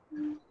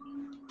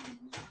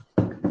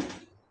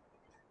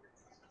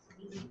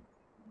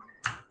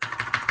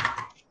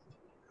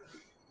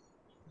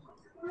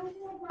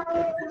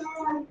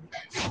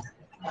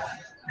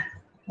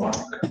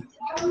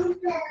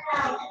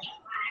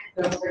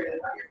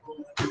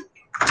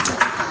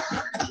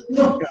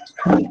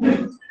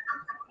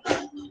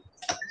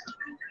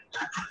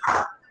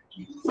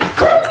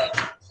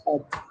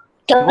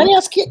 Can I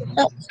ask you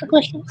a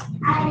question?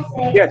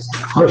 Yes.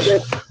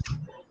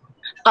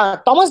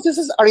 Thomas, this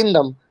is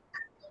Arindam.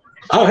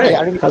 Oh, hey,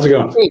 how's it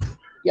going? Hey.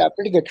 Yeah,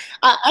 pretty good.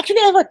 Actually,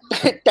 I have a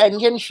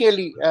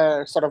tangentially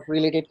sort of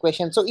related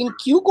question. So in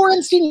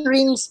Q-coherent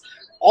rings,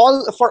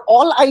 for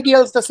all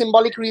ideals, the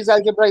symbolic Rees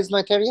algebra is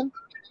Noetherian?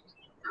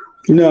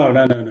 No.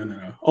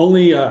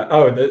 Only,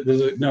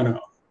 no.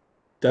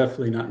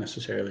 Definitely not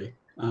necessarily.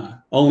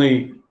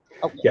 Only,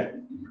 okay.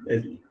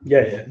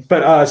 Yeah.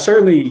 But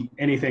certainly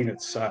anything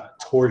that's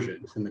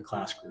torsion in the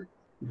class group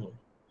will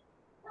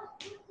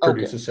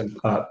produce some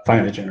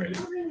finitely generated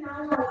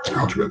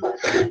algebra.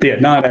 But yeah,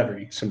 not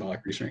every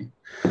symbolic Rees ring.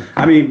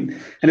 I mean,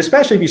 and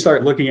especially if you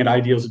start looking at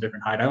ideals of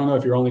different height. I don't know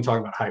if you're only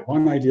talking about height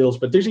 1 ideals,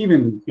 but there's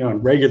even,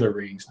 in regular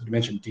rings, the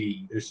dimension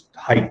D, there's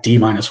height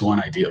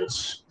D-1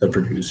 ideals that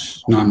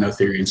produce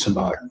non-Noetherian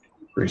symbolic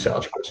Rees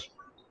algebras.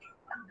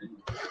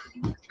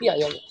 Yeah.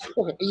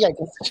 Okay. Yeah, I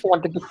just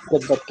wanted to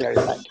get that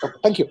clarified. Okay,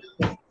 thank you.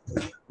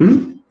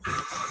 Hmm?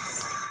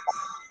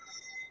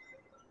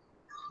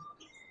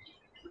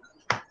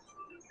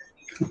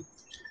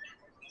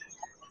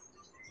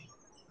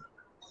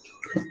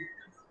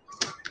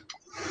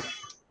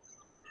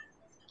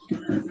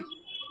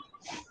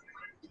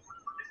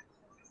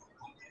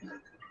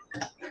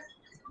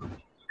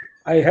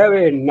 I have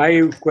a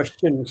naive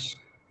question.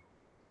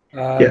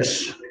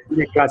 Yes.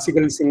 The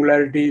classical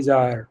singularities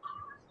are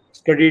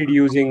studied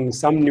using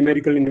some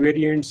numerical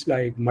invariants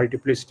like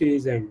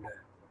multiplicities and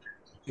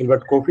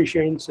Hilbert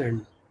coefficients.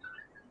 And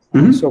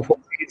so for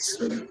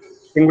these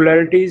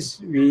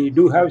singularities, we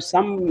do have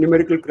some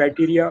numerical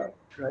criteria,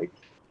 right?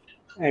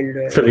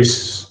 And for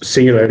these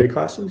singularity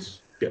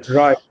classes? Yes.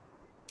 right.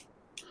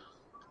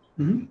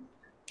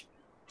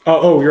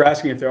 Oh, you're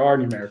asking if there are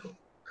numerical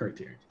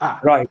criteria.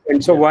 Right.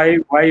 And so why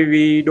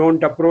we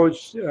don't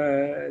approach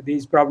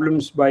these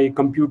problems by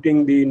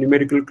computing the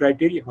numerical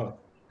criteria?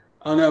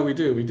 Oh no, we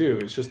do.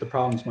 It's just the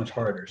problem's much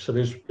harder. So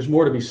there's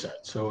more to be said.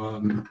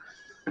 So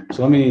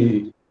so let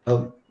me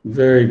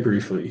very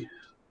briefly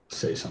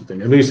say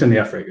something, at least in the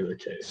F regular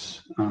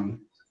case.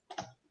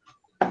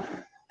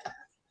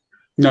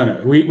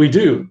 No, we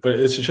do, but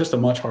it's just a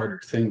much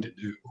harder thing to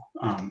do.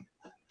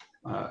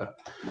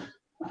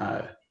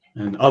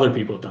 And other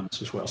people have done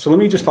this as well. So let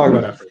me just talk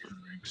about F regular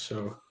rings.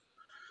 So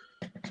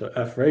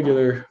F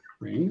regular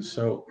rings.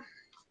 So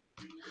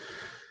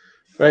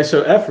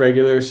F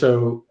regular.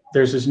 So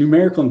there's this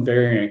numerical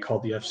invariant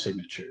called the F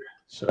signature.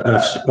 So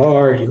F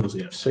bar equals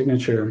the F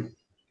signature.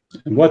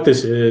 And what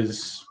this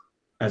is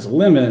as a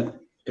limit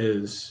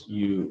is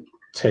you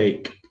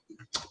take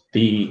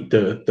the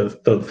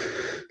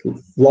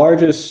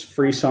largest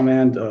free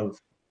summand of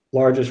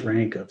largest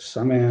rank of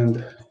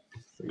summand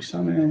free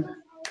summand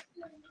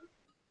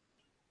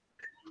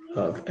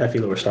of F e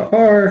lower star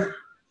r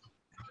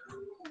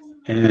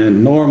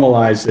and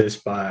normalize this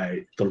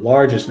by the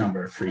largest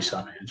number of free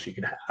summands you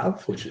could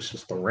have, which is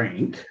just the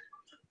rank.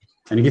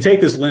 And if you take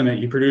this limit,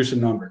 you produce a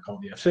number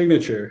called the F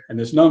signature, and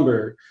this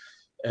number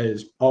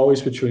is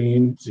always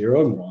between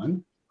 0 and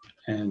 1,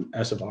 and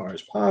S of R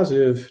is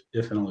positive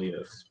if and only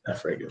if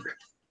F regular.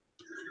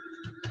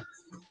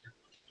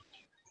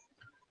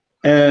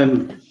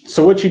 And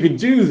so what you could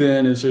do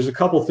then is there's a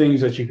couple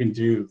things that you can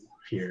do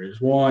here. Is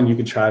one, you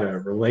can try to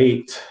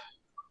relate,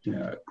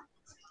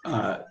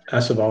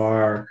 S of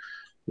R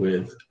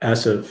with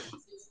S of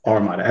R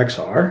mod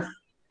XR.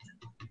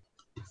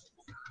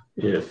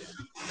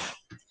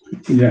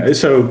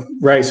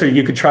 So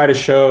you could try to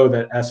show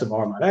that S of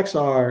R mod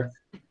XR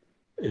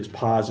is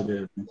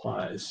positive,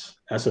 implies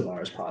S of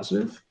R is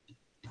positive,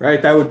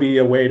 right? That would be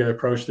a way to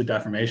approach the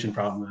deformation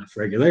problem of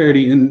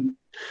regularity. And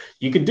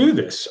you could do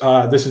this.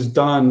 This is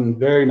done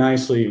very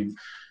nicely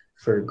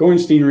for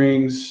Gorenstein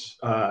rings.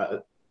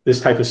 This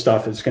type of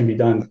stuff is going to be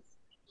done,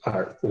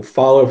 will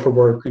follow for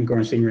work in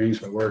Gorenstein rings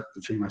by work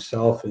between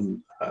myself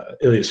and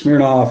Ilya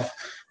Smirnov.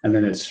 And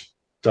then it's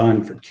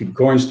done for cube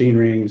Gorenstein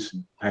rings.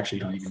 Actually,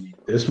 you don't even need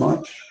this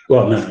much.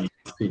 Well, no, you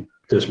need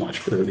this much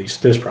for at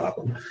least this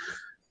problem.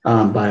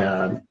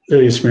 By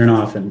Ilya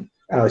Smirnov and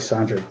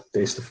Alessandro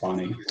De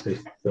Stefani.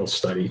 They'll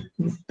study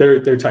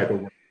their type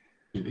of work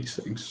to do these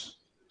things.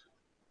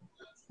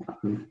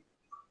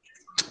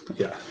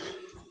 Yeah.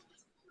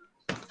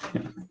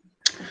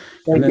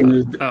 Thank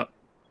you.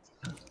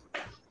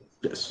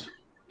 Yes.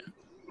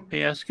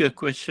 May I ask you a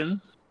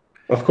question?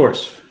 Of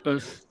course.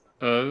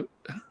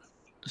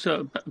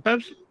 So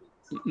perhaps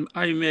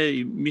I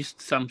may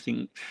missed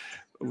something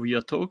of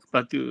your talk,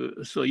 but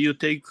so you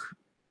take,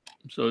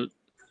 so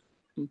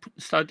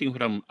starting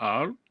from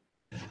R,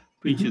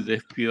 which is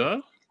F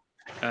pure,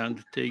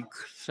 and take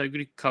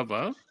cyclic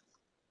cover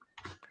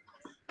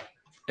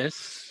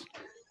S.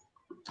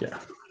 Yeah.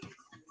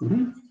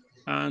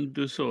 And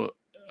so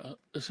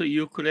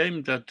you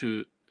claim that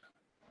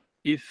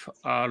if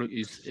R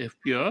is F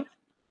pure,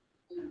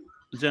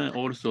 then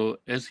also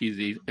S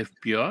is F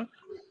pure.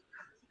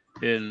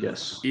 And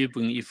yes.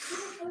 even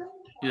if,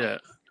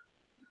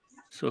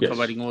 so yes.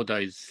 covering order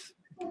is,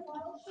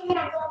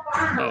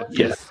 oh,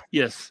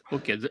 yes,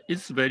 okay,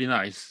 it's very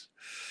nice.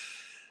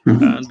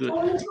 And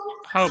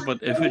how about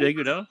F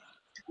regular?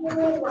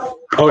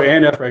 Oh,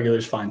 and F regular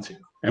is fine too.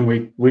 And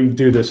we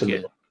do this in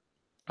the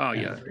oh,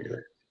 yeah.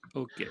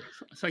 Okay,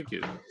 thank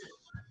you.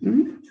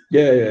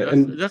 Yeah.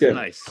 That's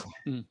nice.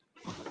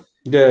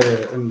 Yeah,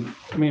 and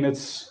I mean,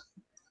 it's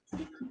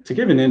to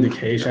give an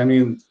indication. I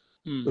mean,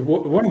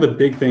 one of the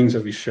big things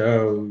that we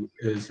show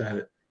is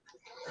that,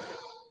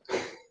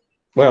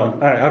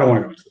 well, I don't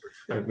want to go into the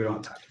proof. We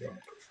don't have time to go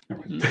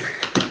into the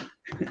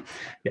proof.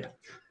 Yeah.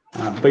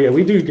 But yeah,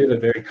 we do get a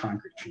very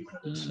concrete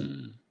treatment of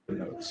the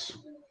notes.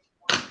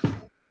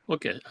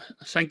 Okay,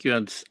 thank you,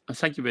 and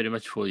thank you very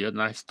much for your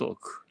nice talk.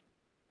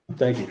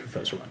 Thank you,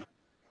 Professor Wynn.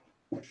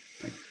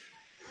 Thank you.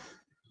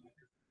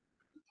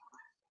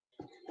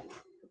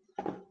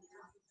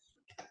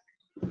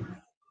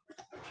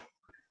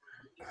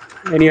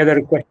 Any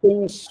other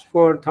questions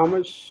for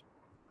Thomas?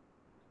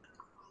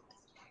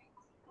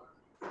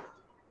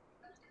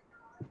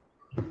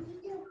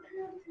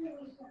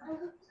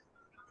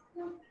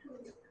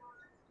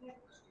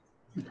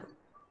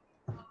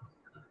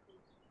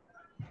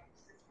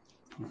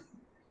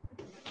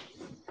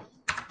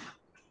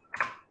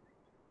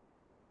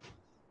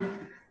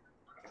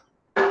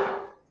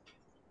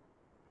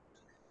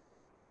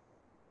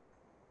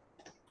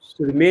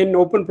 So the main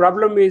open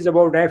problem is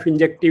about F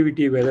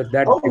injectivity, whether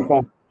that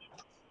deforms.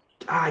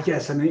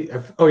 Yes, I mean,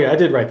 oh yeah, I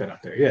did write that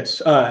up there.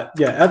 Yes, yeah,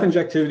 F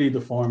injectivity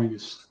deforming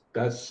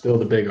that's still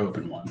the big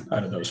open one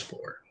out of those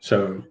four.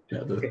 So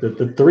yeah,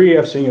 the three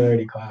F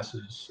singularity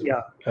classes,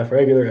 Yeah. F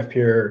regular, F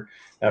pure,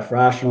 F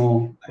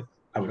rational.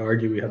 I would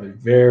argue we have a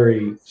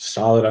very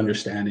solid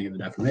understanding of the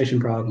deformation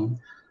problem.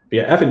 But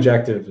yeah, F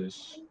injective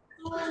has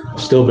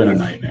still been a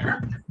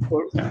nightmare.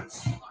 Yeah.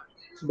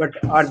 But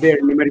are there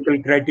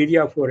numerical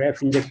criteria for F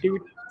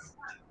injectivity?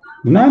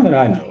 None that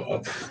I know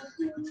of,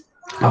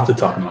 off the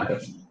top of my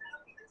head.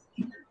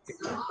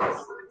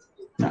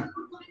 No.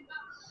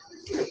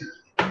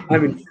 I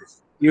mean,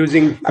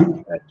 using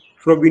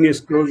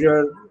Frobenius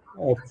closure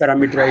of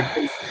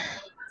parameterized.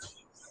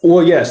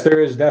 Well, yes,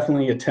 there is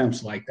definitely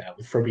attempts like that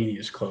with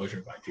Frobenius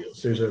closure by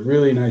fields. There's a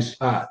really nice,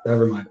 that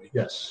reminded me,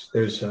 yes,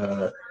 there's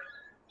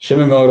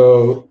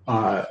Shimamoto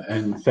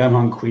and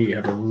Femhong Kui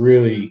have a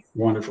really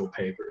wonderful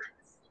paper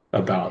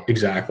about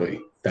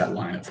exactly that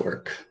line of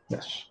work.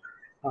 Yes.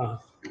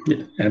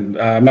 Yeah, and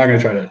I'm not going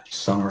to try to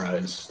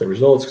summarize the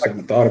results because I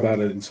haven't thought about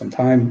it in some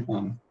time.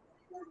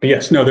 But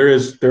yes, no, there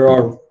is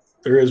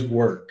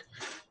work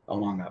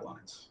along that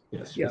lines.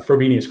 Yes, with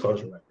Frobenius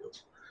closure by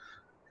fields.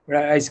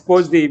 I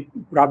suppose the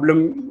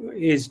problem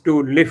is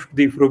to lift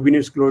the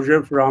Frobenius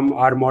closure from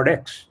R mod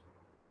X.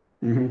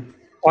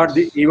 Or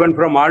even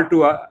from R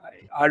to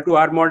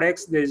R mod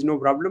X, there is no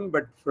problem,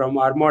 but from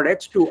R mod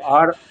X to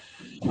R,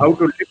 how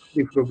to lift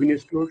the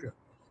Frobenius closure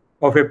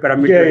of a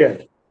parameter.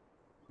 Yeah.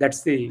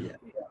 That's the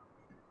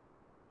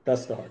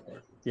that's the hard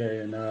part. Yeah,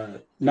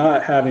 and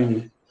not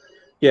having,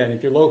 and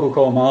if your local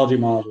cohomology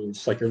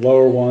models, like your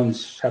lower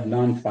ones, have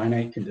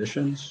non-finite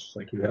conditions,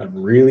 like you have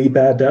really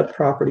bad depth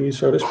properties,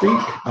 so to speak,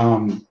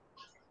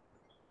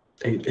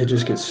 it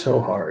just gets so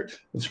hard.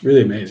 It's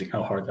really amazing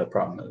how hard that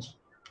problem is,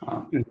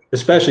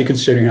 especially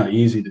considering how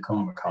easy the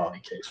Cohen-Macaulay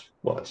case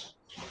was.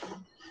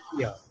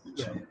 Yeah.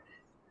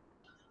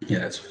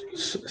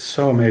 It's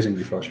so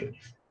amazingly frustrating.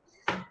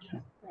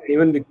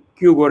 Even the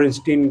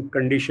Q-Gorenstein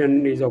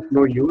condition is of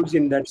no use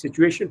in that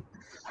situation.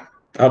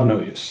 Of no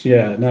use.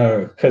 Yeah,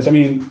 no. Because, I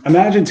mean,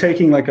 imagine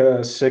taking like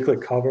a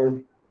cyclic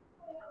cover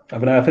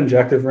of an F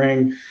injective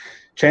ring.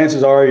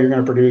 Chances are you're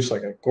going to produce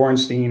like a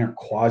Gorenstein or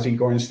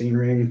quasi-Gorenstein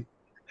ring.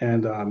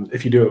 And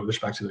if you do it with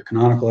respect to the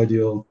canonical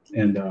ideal.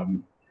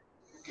 And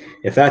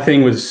if that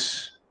thing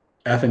was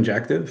F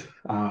injective,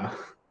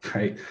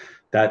 right,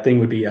 that thing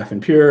would be F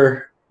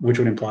impure, which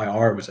would imply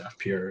R was F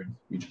pure. And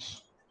you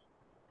just,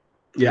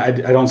 I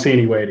don't see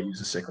any way to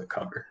use a cyclic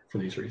cover for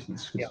these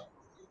reasons. Yeah.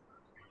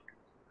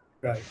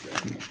 Right.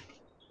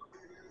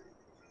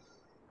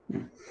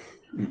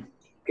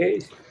 Okay.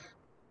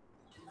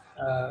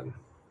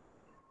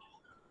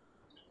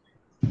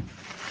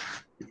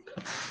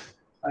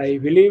 I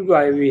believe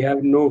we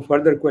have no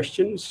further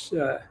questions.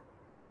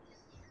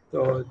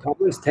 So,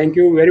 Thomas, thank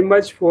you very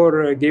much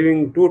for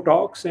giving 2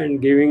 talks and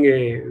giving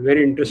a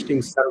very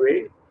interesting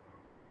survey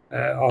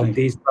of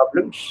these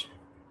problems.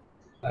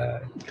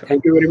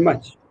 Thank you very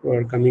much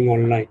for coming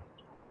online.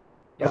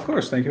 Of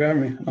course. Thank you for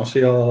having me. I'll see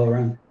you all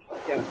around.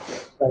 Yeah.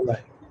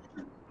 Bye-bye.